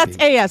bastard No, should that's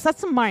be. A.S.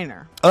 That's a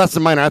minor. Oh, that's the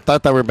minor. I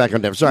thought that we were back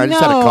on Devin. Sorry, I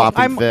just had a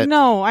coughing fit.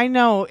 No, I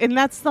know. And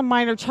that's the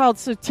minor child.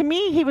 So to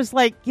me, he was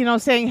like,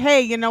 saying, hey,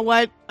 you know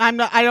what? I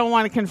don't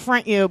want to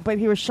confront you, but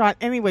he was shot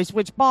anyways,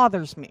 which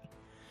bothers me.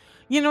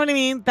 You know what I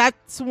mean?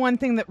 That's one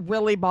thing that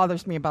really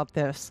bothers me about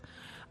this.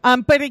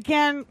 But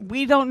again,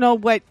 we don't know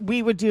what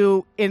we would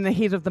do in the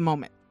heat of the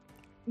moment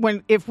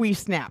if we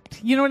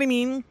snapped. You know what I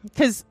mean?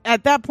 Because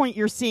at that point,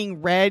 you're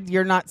seeing red.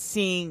 You're not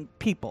seeing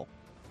people.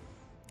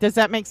 Does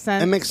that make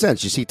sense? It makes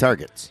sense. You see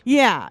targets.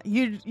 Yeah.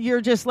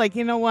 You're just like,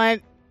 you know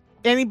what?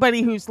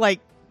 Anybody who's like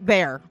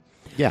there.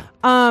 Yeah.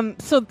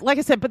 So like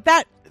I said, but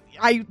that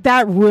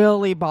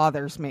really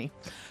bothers me.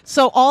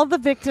 So all the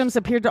victims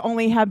appeared to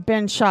only have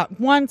been shot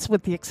once,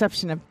 with the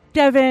exception of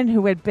Devin,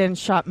 who had been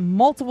shot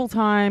multiple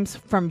times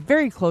from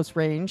very close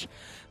range.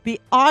 The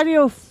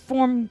audio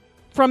from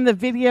the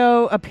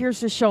video appears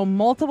to show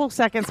multiple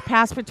seconds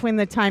passed between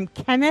the time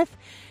Kenneth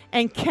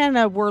and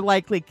Kenna were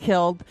likely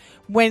killed,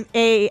 when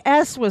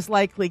A.S. was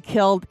likely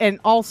killed, and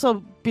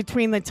also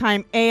between the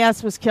time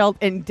A.S. was killed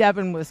and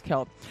Devin was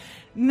killed.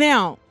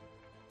 Now,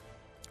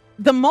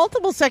 the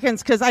multiple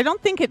seconds, because I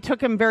don't think it took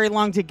him very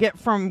long to get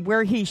from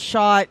where he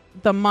shot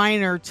the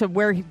minor to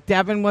where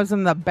Devin was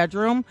in the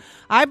bedroom.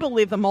 I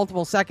believe the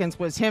multiple seconds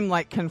was him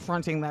like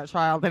confronting that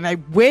child, and I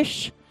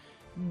wish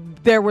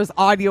there was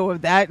audio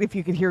of that if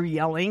you could hear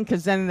yelling,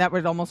 because then that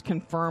would almost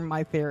confirm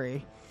my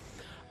theory.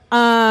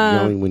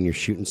 Yelling when you're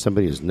shooting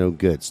somebody is no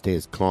good. Stay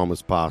as calm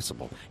as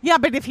possible. Yeah,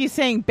 but if he's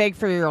saying beg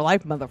for your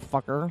life,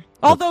 motherfucker.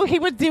 Although he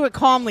would do it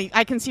calmly.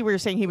 I can see where you're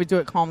saying he would do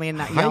it calmly and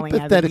not yelling at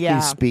him.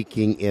 Hypothetically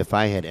speaking, if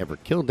I had ever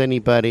killed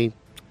anybody,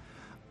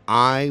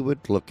 I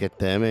would look at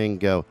them and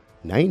go,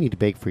 now you need to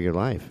beg for your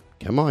life.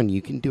 Come on,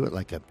 you can do it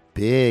like a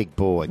big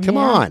boy. Come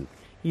on.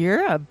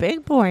 You're a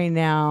big boy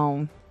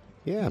now.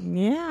 Yeah.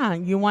 Yeah.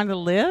 You want to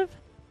live?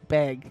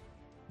 Beg.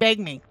 Beg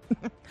me.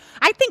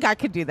 I think I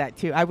could do that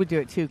too. I would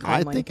do it too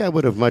calmly. I think I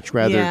would have much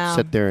rather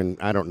sit there and,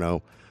 I don't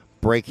know,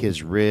 break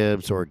his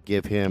ribs or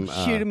give him...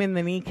 shoot him in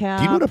the kneecap.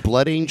 Do you know what a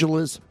blood angel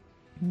is?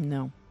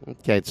 No.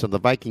 Okay, so the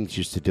Vikings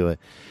used to do it.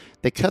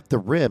 They cut the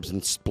ribs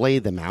and splay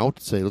them out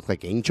so they look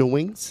like angel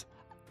wings.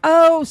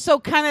 Oh, so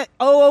kind of...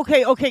 Oh,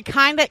 okay,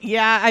 kind of.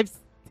 Yeah,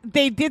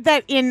 they did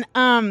that in...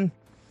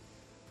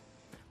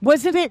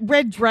 Wasn't it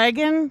Red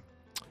Dragon?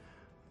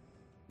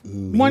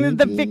 Maybe. One of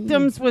the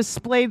victims was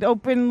splayed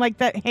open like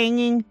that,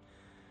 hanging.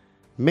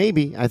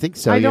 Maybe. I think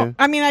so, I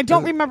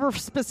don't remember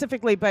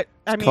specifically, but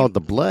it's called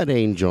the Blood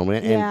Angel,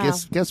 man. Yeah.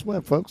 And guess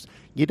what, folks?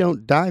 You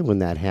don't die when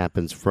that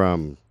happens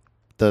from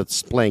the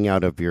splaying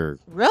out of your...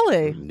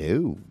 Really?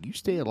 No. You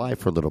stay alive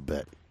for a little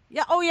bit.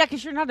 Yeah. Oh, yeah,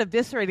 because you're not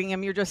eviscerating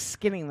them. You're just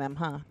skinning them,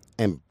 huh?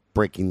 And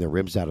breaking the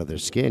ribs out of their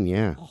skin,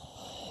 yeah.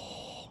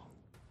 Oh.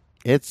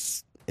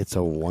 It's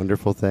a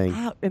wonderful thing.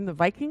 Wow. And the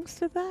Vikings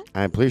did that?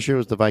 I'm pretty sure it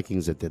was the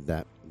Vikings that did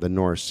that. The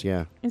Norse,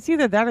 yeah. It's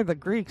either that or the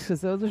Greeks,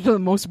 because those are the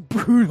most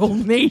brutal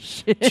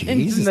nations.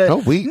 Jesus,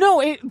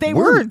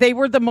 they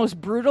were the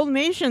most brutal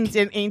nations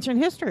in ancient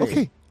history.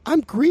 Okay, I'm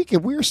Greek,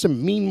 and we're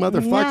some mean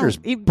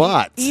motherfuckers,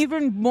 but...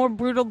 Even more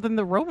brutal than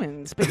the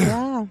Romans, but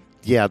yeah.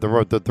 Yeah, the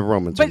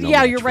Romans But are no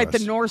yeah, match you're for right. us.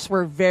 The Norse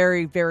were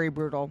very, very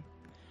brutal.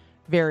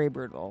 Very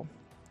brutal.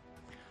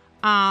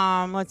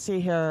 Let's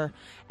see here.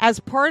 As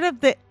part of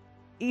the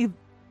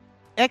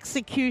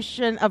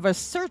execution of a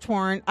search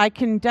warrant, I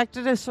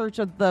conducted a search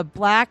of the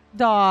black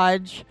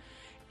Dodge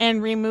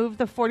and removed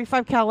the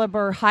 .45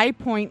 caliber high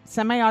point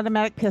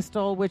semi-automatic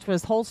pistol, which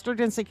was holstered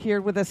and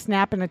secured with a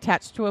snap and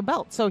attached to a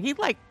belt. So he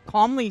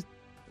calmly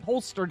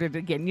holstered it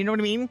again. You know what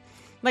I mean?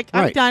 Right.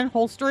 I'm done.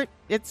 Holster it.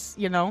 It's,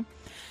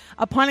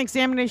 Upon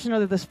examination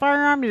of this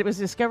firearm, it was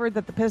discovered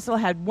that the pistol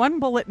had 1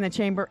 bullet in the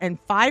chamber and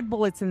 5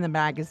 bullets in the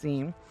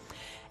magazine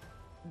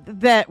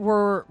that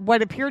were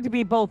what appeared to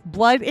be both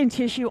blood and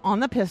tissue on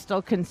the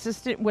pistol,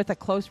 consistent with a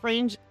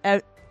close-range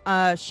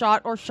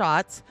shot or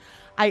shots.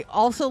 I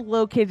also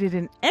located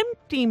an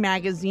empty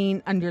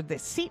magazine under the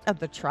seat of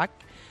the truck,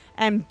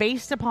 and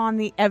based upon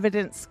the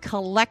evidence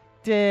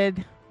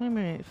collected... Wait a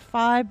minute.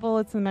 5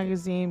 bullets in the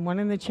magazine, 1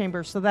 in the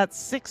chamber. So that's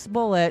 6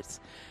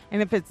 bullets.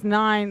 And if it's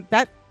 9,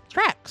 that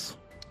tracks.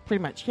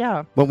 Pretty much,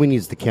 yeah. What we need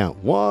is the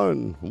count.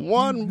 1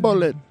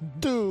 bullet,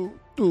 2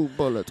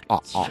 bullets.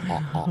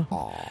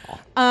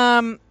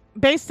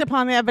 Based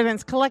upon the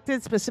evidence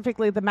collected,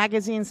 specifically the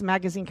magazines,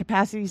 magazine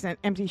capacities, and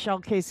empty shell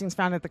casings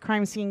found at the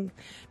crime scene,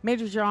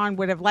 Major John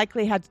would have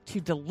likely had to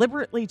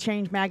deliberately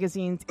change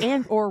magazines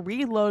and or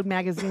reload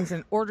magazines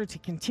in order to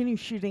continue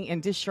shooting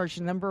and discharge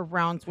the number of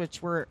rounds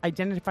which were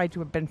identified to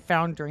have been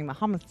found during the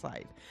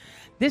homicide.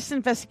 This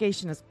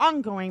investigation is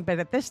ongoing, but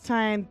at this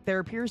time, there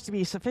appears to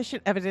be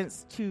sufficient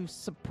evidence to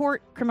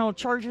support criminal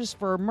charges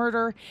for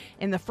murder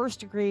in the first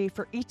degree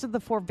for each of the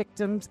 4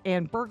 victims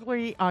and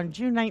burglary on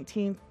June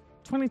 19th,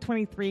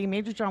 2023,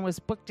 Major John was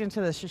booked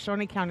into the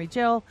Shoshone County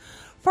Jail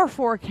for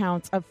 4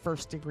 counts of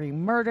first-degree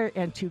murder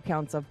and 2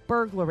 counts of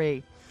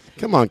burglary.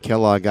 Come on,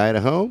 Kellogg,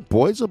 Idaho.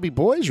 Boys will be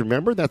boys,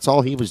 remember? That's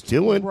all he was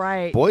doing.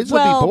 Right. Boys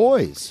will be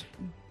boys.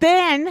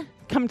 Then,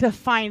 come to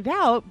find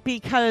out,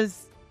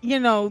 because,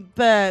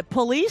 the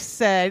police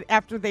said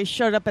after they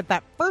showed up at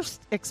that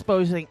first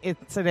exposing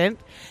incident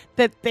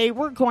that they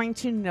were going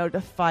to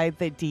notify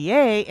the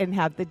DA and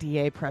have the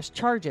DA press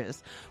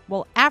charges.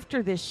 Well,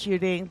 after this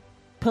shooting...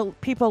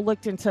 people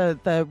looked into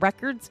the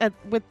records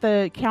with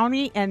the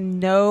county, and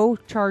no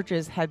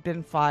charges had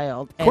been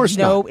filed. Of course and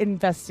no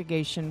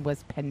investigation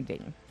was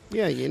pending.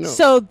 Yeah,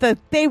 So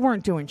they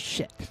weren't doing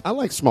shit. I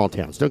like small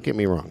towns, don't get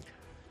me wrong.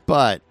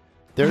 But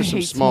there's some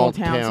hate small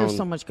towns. There's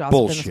so much gossip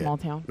bullshit. in a small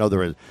town. No,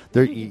 there is.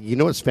 You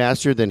know what's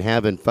faster than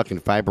having fucking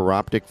fiber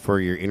optic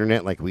for your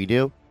internet like we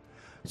do?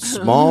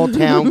 Small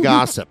town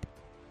gossip.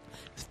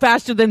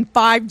 Faster than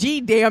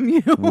 5G, damn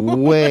you.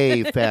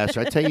 Way faster.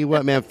 I tell you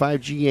what, man,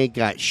 5G ain't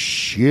got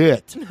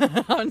shit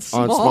on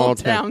small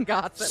town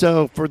gossip.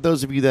 So for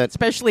those of you that...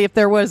 Especially if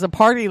there was a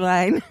party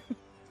line.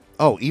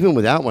 Oh, even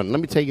without one.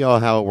 Let me tell you all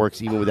how it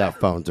works even without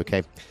phones,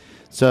 okay?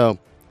 So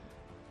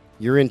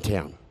you're in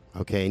town,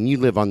 okay, and you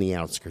live on the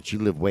outskirts. You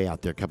live way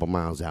out there, a couple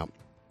miles out.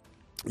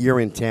 You're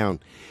in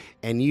town,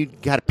 and you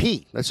got to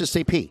pee. Let's just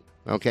say pee,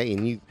 okay?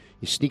 And you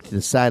sneak to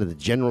the side of the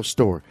general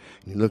store,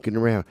 and you're looking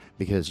around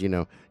because,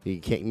 you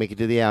can't make it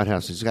to the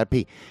outhouse. You just got to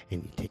pee.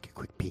 And you take a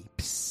quick pee.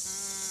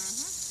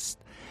 Psst.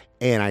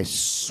 And I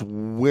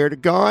swear to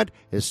God,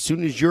 as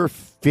soon as you're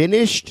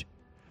finished,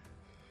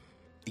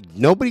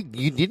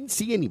 you didn't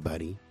see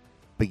anybody,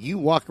 but you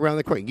walk around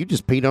the corner. You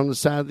just peed on the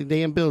side of the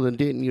damn building,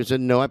 didn't you? You said,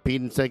 no, I peed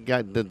and said,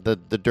 God, the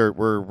dirt,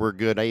 we're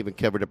good. I even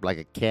covered up like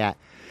a cat.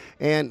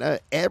 And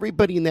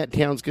everybody in that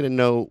town's going to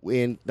know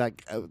in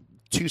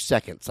 2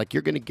 seconds. Like,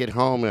 you're going to get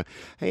home.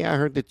 Hey, I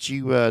heard that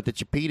you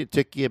peed. It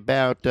took you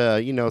about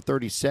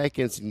 30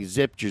 seconds, and you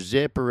zipped your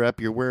zipper up.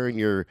 You're wearing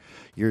your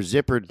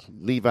zippered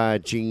Levi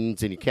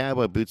jeans and your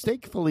cowboy boots.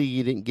 Thankfully,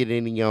 you didn't get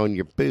any on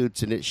your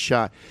boots, and it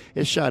shot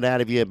out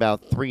of you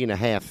about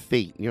 3.5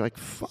 feet. And you're like,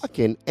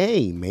 fucking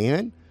A,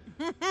 man.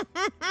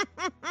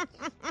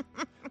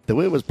 The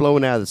wind was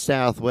blowing out of the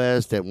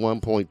southwest at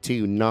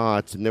 1.2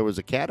 knots, and there was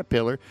a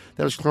caterpillar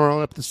that was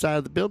crawling up the side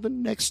of the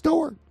building next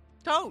door.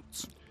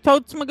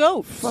 Totes my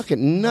goats.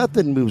 Fucking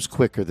nothing moves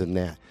quicker than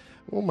that.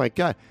 Oh, my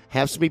God.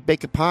 Have some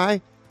bacon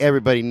pie?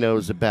 Everybody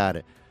knows about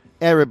it.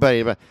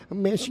 Oh,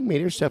 man, she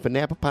made herself an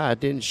apple pie,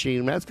 didn't she?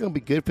 That's going to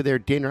be good for their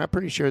dinner. I'm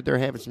pretty sure they're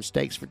having some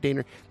steaks for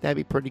dinner. That'd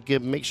be pretty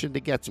good. Make sure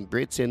they got some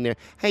grits in there.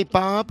 Hey,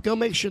 Bob, go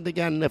make sure they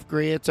got enough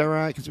grits, all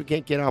right? Because we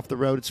can't get off the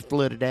road. It's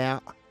flooded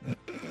out.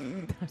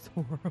 That's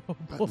horrible.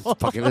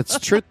 It's the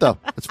truth, though.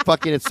 It's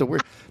the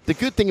weird. The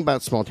good thing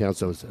about small towns,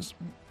 though, is this.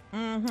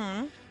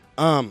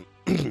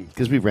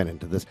 Because we ran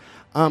into this.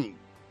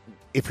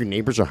 If your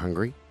neighbors are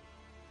hungry,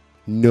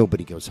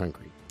 nobody goes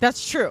hungry.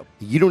 That's true.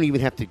 You don't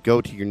even have to go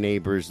to your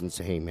neighbors and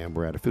say, hey, man,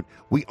 we're out of food.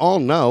 We all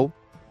know.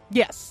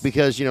 Yes.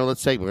 Because,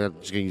 let's say we're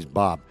just going to use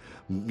Bob.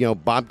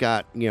 Bob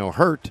got,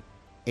 hurt,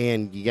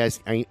 and you guys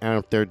ain't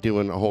out there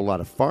doing a whole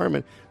lot of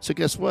farming. So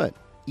guess what?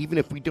 Even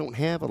if we don't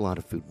have a lot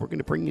of food, we're going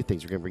to bring you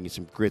things. We're going to bring you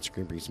some grits. We're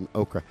going to bring you some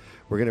okra.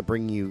 We're going to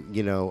bring you,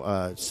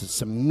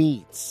 some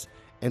meats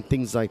and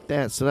things like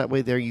that. So that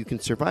way there you can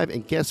survive.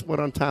 And guess what?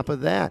 On top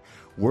of that,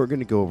 we're going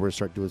to go over and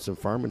start doing some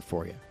farming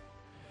for you.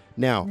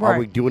 Now, Are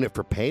we doing it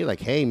for pay? Like,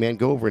 hey, man,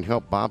 go over and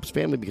help Bob's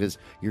family because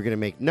you're going to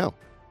make... No.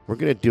 We're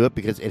going to do it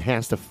because it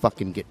has to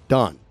fucking get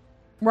done.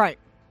 Right.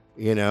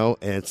 And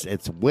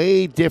it's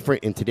way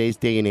different in today's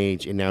day and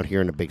age and out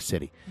here in a big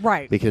city.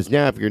 Right. Because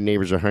now if your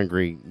neighbors are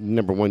hungry,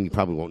 number one, you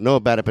probably won't know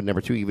about it. But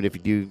number two, even if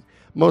you do,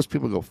 most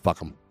people go, fuck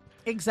them.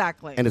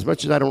 Exactly. And as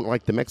much as I don't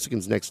like the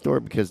Mexicans next door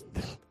because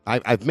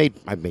I've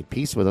made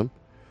peace with them.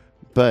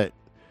 But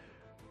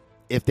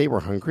if they were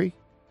hungry,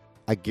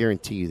 I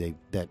guarantee you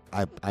that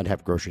I'd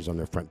have groceries on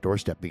their front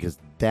doorstep because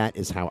that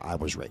is how I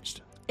was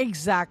raised.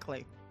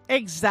 Exactly.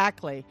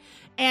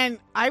 And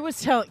I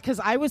was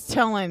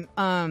telling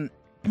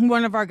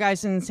one of our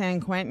guys in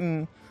San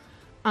Quentin,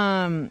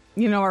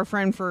 our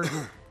friend for a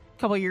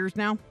couple of years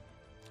now.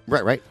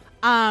 Right.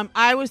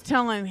 I was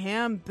telling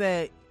him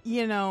that,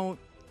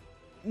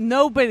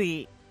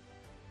 nobody,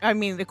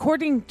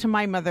 according to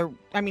my mother,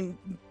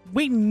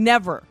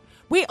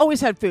 we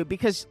always had food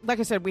because, like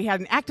I said, we had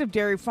an active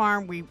dairy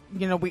farm. We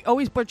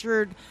always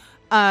butchered,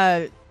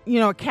 a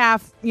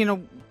calf,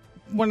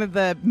 one of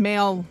the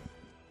male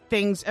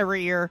things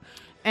every year.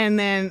 And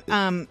then...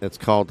 it's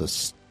called a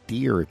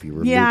steer if you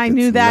remove Yeah, I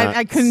knew that. Nuts.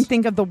 I couldn't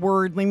think of the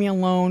word. Leave me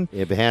alone.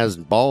 If it has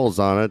balls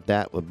on it,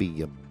 that would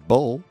be a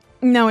bull.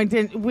 No, it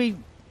didn't. We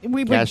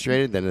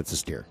castrated, then it's a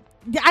steer.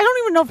 I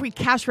don't even know if we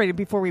castrated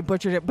before we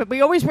butchered it, but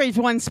we always raised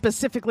one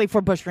specifically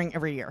for butchering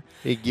every year.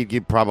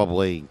 You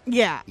probably...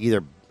 Yeah.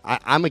 Either...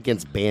 I'm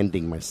against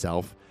banding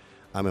myself.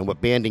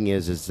 What banding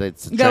is it's a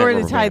giant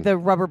rubber to tie the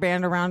rubber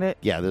band around it.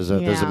 Yeah, there's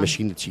a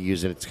machine that you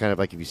use, and it's kind of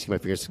like if you see my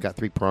fingers, it's got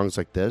 3 prongs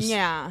like this.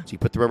 Yeah. So you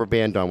put the rubber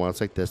band on while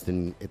it's like this,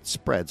 then it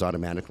spreads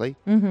automatically.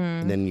 Mm-hmm.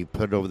 And then you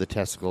put it over the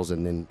testicles,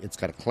 and then it's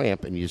got a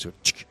clamp, and you just go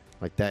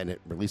like that, and it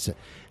releases it.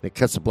 And it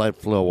cuts the blood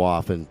flow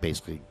off, and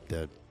basically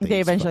they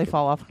eventually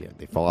fall off. Yeah,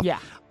 they fall off. Yeah.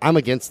 I'm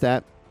against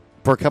that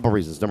for a couple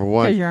reasons. Number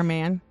one, because you're a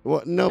man.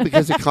 Well, no,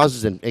 because it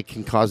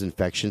can cause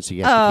infection, so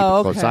you have to keep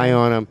a close eye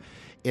on them.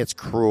 It's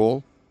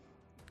cruel.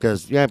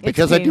 Because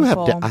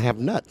I have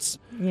nuts.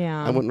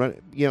 Yeah, I wouldn't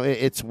run.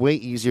 It's way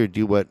easier to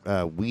do what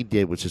we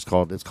did, which is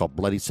called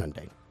Bloody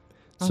Sunday.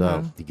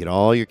 So you get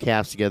all your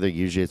calves together.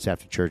 Usually it's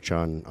after church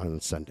on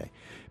Sunday.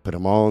 Put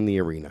them all in the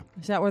arena.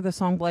 Is that where the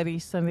song "Bloody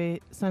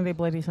Sunday,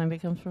 Bloody Sunday"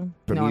 comes from?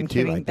 From no, you I'm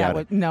too? kidding.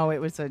 It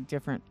was a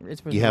different.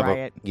 It was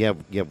Riot. You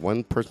have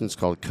one person that's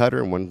called a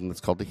cutter and one that's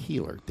called the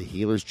healer. The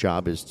healer's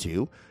job is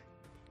to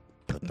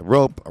put the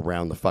rope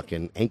around the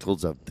fucking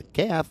ankles of the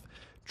calf.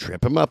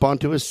 Trip him up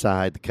onto his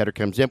side. The cutter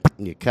comes in,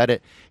 and you cut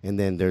it. And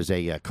then there's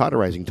a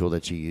cauterizing tool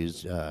that you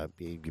use.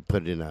 You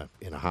put it in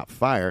a hot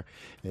fire.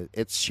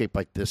 It's shaped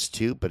like this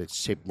too, but it's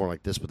shaped more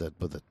like this with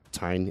a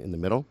tine in the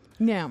middle.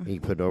 Yeah. And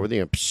you put it over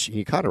there, and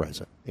you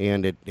cauterize it,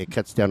 and it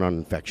cuts down on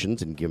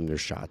infections and give them their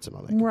shots and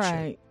all that.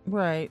 Right.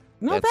 Right.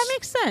 No, that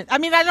makes sense. I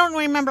don't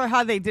remember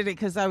how they did it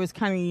because I was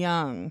kind of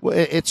young. Well,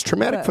 it's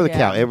traumatic for the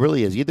cow. It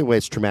really is. Either way,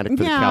 it's traumatic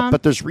for the cow.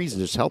 But there's reasons.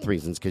 There's health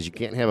reasons because you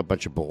can't have a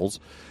bunch of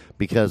bulls.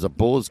 Because a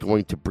bull is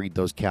going to breed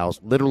those cows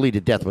literally to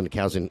death when the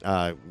cow's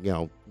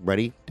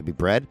ready to be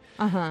bred.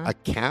 A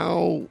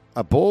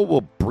bull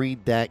will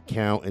breed that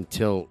cow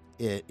until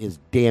it is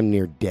damn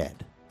near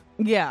dead.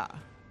 Yeah,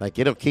 like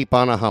it'll keep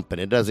on a humping.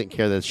 It doesn't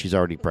care that she's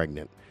already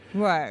pregnant.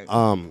 Right.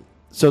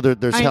 So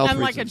there's health reasons.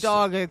 Unlike a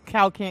dog, a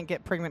cow can't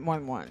get pregnant more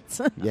than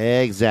once. Yeah,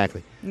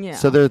 exactly. Yeah.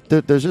 So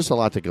there's just a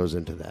lot that goes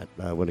into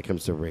that when it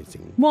comes to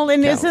raising. Well,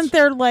 and cows. Isn't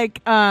there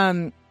like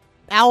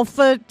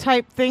alpha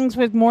type things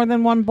with more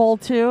than one bull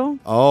too?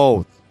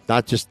 Oh,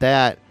 not just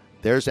that.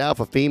 There's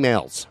alpha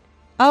females.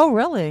 Oh,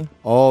 really?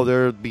 Oh,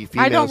 there'd be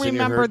females. I don't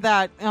remember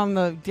that on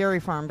the dairy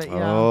farm, but yeah.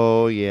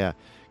 Oh, yeah.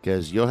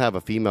 Because you'll have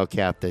a female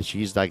calf that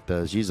she's a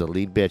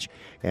lead bitch,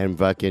 and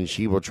fucking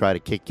she will try to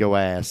kick your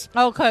ass.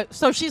 Okay,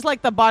 so she's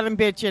like the bottom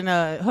bitch in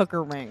a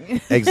hooker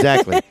ring.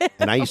 Exactly.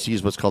 And I used to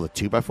use what's called a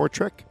 2x4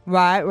 trick.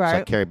 Right. So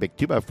I carry a big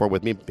 2x4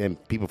 with me,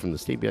 and people from the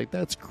state be like,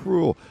 "That's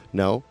cruel."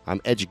 No,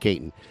 I'm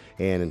educating.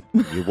 And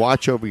you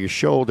watch over your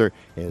shoulder,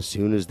 and as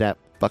soon as that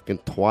fucking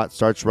twat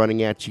starts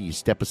running at you, you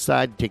step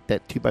aside, take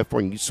that 2x4,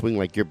 and you swing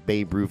like you're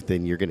Babe Ruth,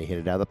 then you're going to hit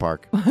it out of the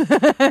park.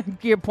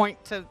 You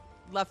point to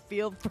left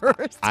field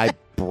first. I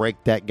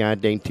break that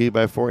goddamn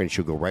 2x4, and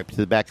she'll go right to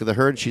the back of the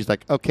herd. And she's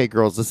like, "Okay,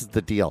 girls, this is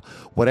the deal.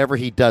 Whatever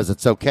he does,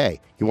 it's okay."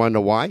 You want to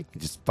know why? He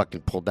just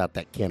fucking pulled out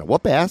that can of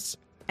whoop ass.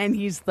 And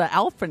he's the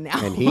alpha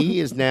now. And he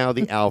is now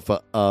the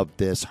alpha of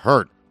this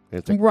herd. And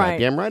it's like,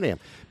 goddamn right I am.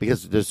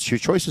 Because there's two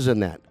choices in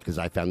that, because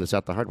I found this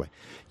out the hard way.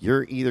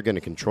 You're either going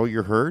to control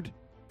your herd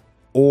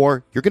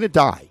or you're going to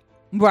die.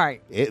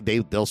 Right.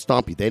 They'll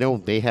stomp you. They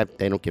don't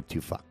give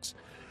two fucks.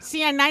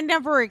 See, and I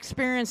never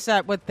experienced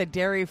that with the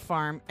dairy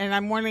farm. And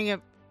I'm wondering if,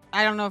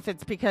 I don't know if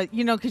it's because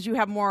you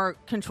have more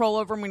control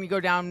over them when you go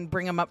down and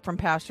bring them up from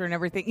pasture and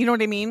everything. You know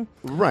what I mean?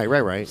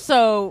 Right.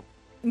 So,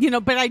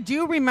 but I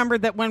do remember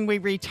that when we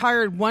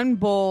retired one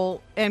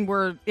bull and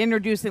we're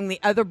introducing the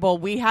other bull,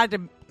 we had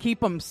to keep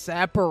them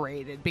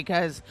separated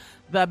because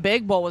the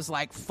big bull was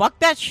like, fuck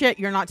that shit.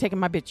 You're not taking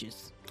my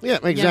bitches. Yeah,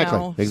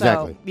 exactly.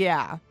 Exactly. So,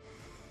 yeah.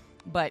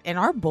 And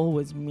our bull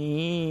was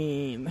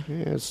mean.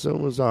 Yeah, so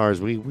was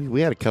ours.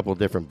 We had a couple of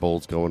different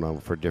bulls going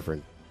on for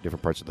different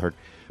parts of the herd.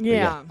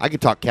 Yeah. I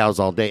could talk cows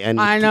all day. And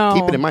I know.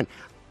 Keep it in mind,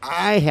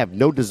 I have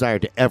no desire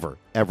to ever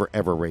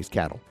raise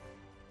cattle.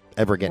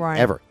 Ever again. Right.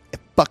 Ever.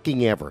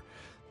 Fucking ever.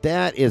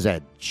 That is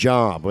a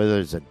job, whether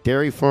it's a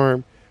dairy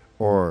farm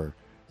or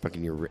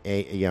fucking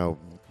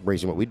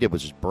raising what we did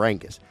was just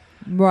Brangus.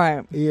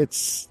 Right.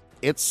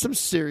 It's some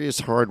serious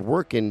hard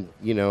work, and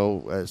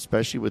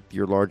especially with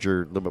your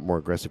larger, a little bit more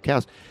aggressive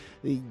cows,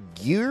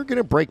 you're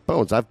gonna break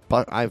bones.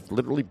 I've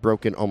literally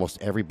broken almost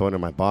every bone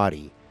in my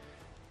body,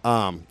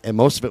 and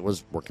most of it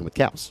was working with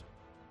cows.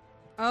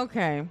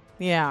 Okay,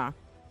 yeah.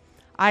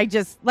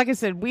 Like I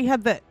said, we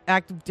had the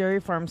active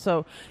dairy farm,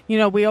 so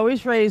we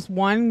always raised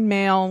one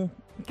male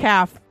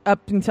calf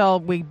up until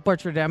we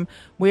butchered him.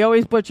 We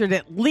always butchered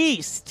at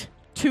least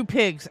 2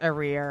 pigs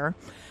every year.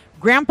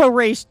 Grandpa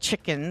raised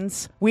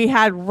chickens. We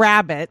had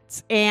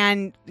rabbits,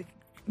 and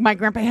my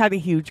grandpa had a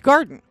huge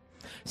garden.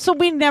 So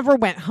we never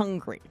went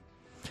hungry.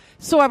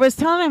 So I was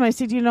telling him, I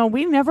said,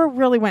 we never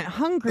really went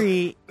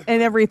hungry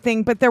and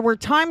everything, but there were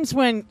times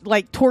when,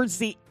 like, towards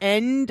the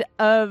end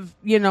of,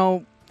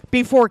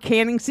 before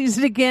canning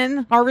season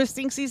again,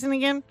 harvesting season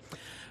again,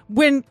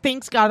 when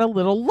things got a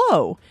little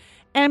low.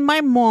 And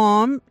my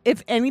mom,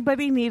 if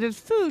anybody needed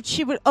food,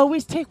 she would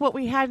always take what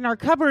we had in our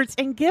cupboards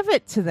and give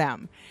it to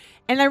them.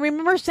 And I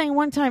remember saying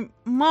one time,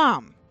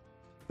 Mom,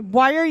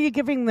 why are you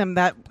giving them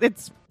that?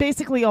 It's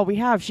basically all we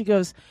have. She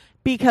goes,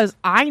 because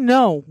I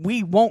know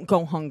we won't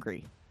go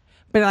hungry.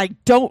 But I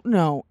don't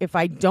know if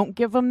I don't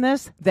give them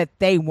this, that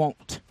they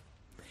won't.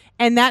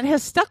 And that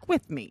has stuck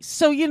with me.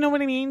 So you know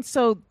what I mean?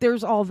 So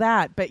there's all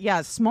that. But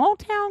yeah, small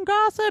town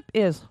gossip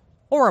is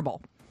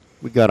horrible.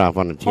 We got off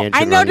on a tangent.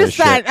 I noticed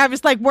that. Shit. I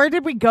was like, where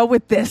did we go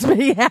with this? But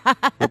yeah.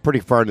 We're pretty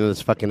far into this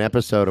fucking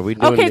episode. Are we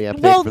doing the update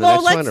for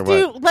the next one or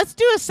what? Let's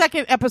do a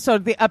second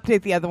episode, the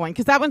update the other one,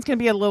 because that one's going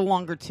to be a little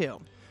longer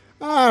too.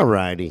 All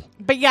righty.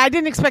 But yeah, I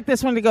didn't expect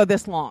this one to go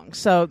this long.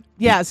 So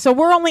yeah, so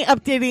we're only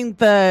updating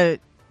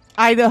the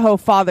Idaho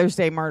Father's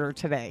Day murder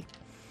today.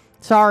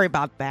 Sorry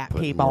about that,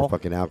 people. More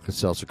fucking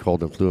Alka-Seltzer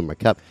cold and flu in my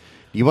cup.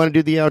 Do you want to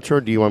do the outro,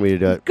 or do you want me to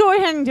do it? Go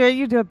ahead and do it.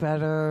 You do it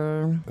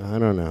better. I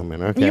don't know,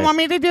 man. Okay. You want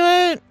me to do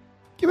it?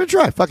 Give it a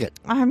try. Fuck it.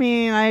 I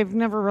mean, I've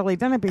never really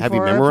done it before. Have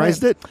you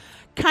memorized it?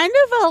 Kind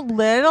of a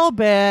little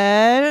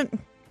bit.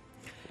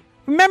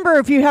 Remember,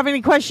 if you have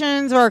any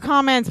questions or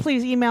comments,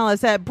 please email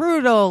us at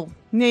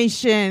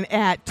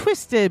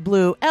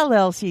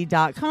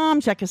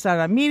brutalnation@twistedbluellc.com. Check us out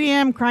on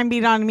Medium, Crime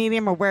Beat on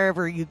Medium, or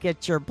wherever you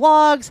get your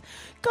blogs.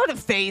 Go to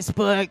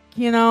Facebook,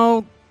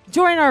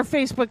 join our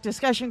Facebook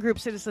discussion group,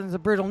 Citizens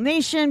of Brutal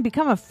Nation.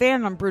 Become a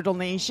fan on Brutal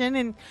Nation.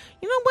 And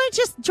you know what?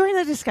 Just join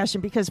the discussion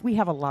because we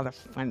have a lot of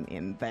fun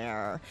in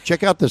there.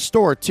 Check out the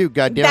store, too.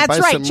 Goddamn. That's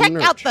right. Check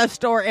merch. out the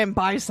store and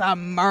buy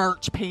some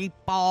merch,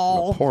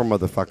 people. Poor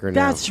motherfucker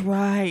now. That's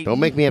right. Don't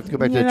make me have to go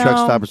back to the truck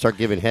stop and start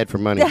giving head for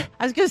money. Yeah,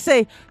 I was going to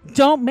say,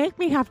 don't make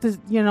me have to,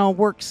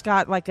 work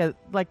Scott like the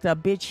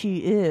bitch he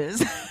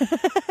is.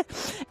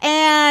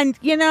 And,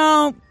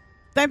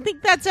 I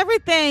think that's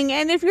everything.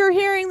 And if you're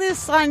hearing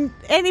this on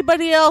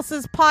anybody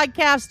else's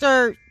podcast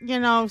or,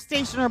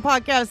 station or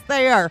podcast,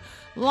 they are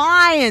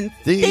lying,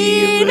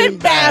 thieving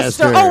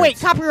bastards. Oh, wait.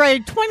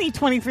 Copyrighted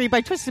 2023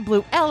 by Twisted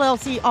Blue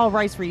LLC, all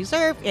rights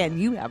reserved. And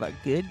you have a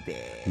good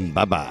day.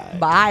 Bye-bye.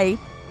 Bye.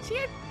 See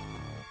you.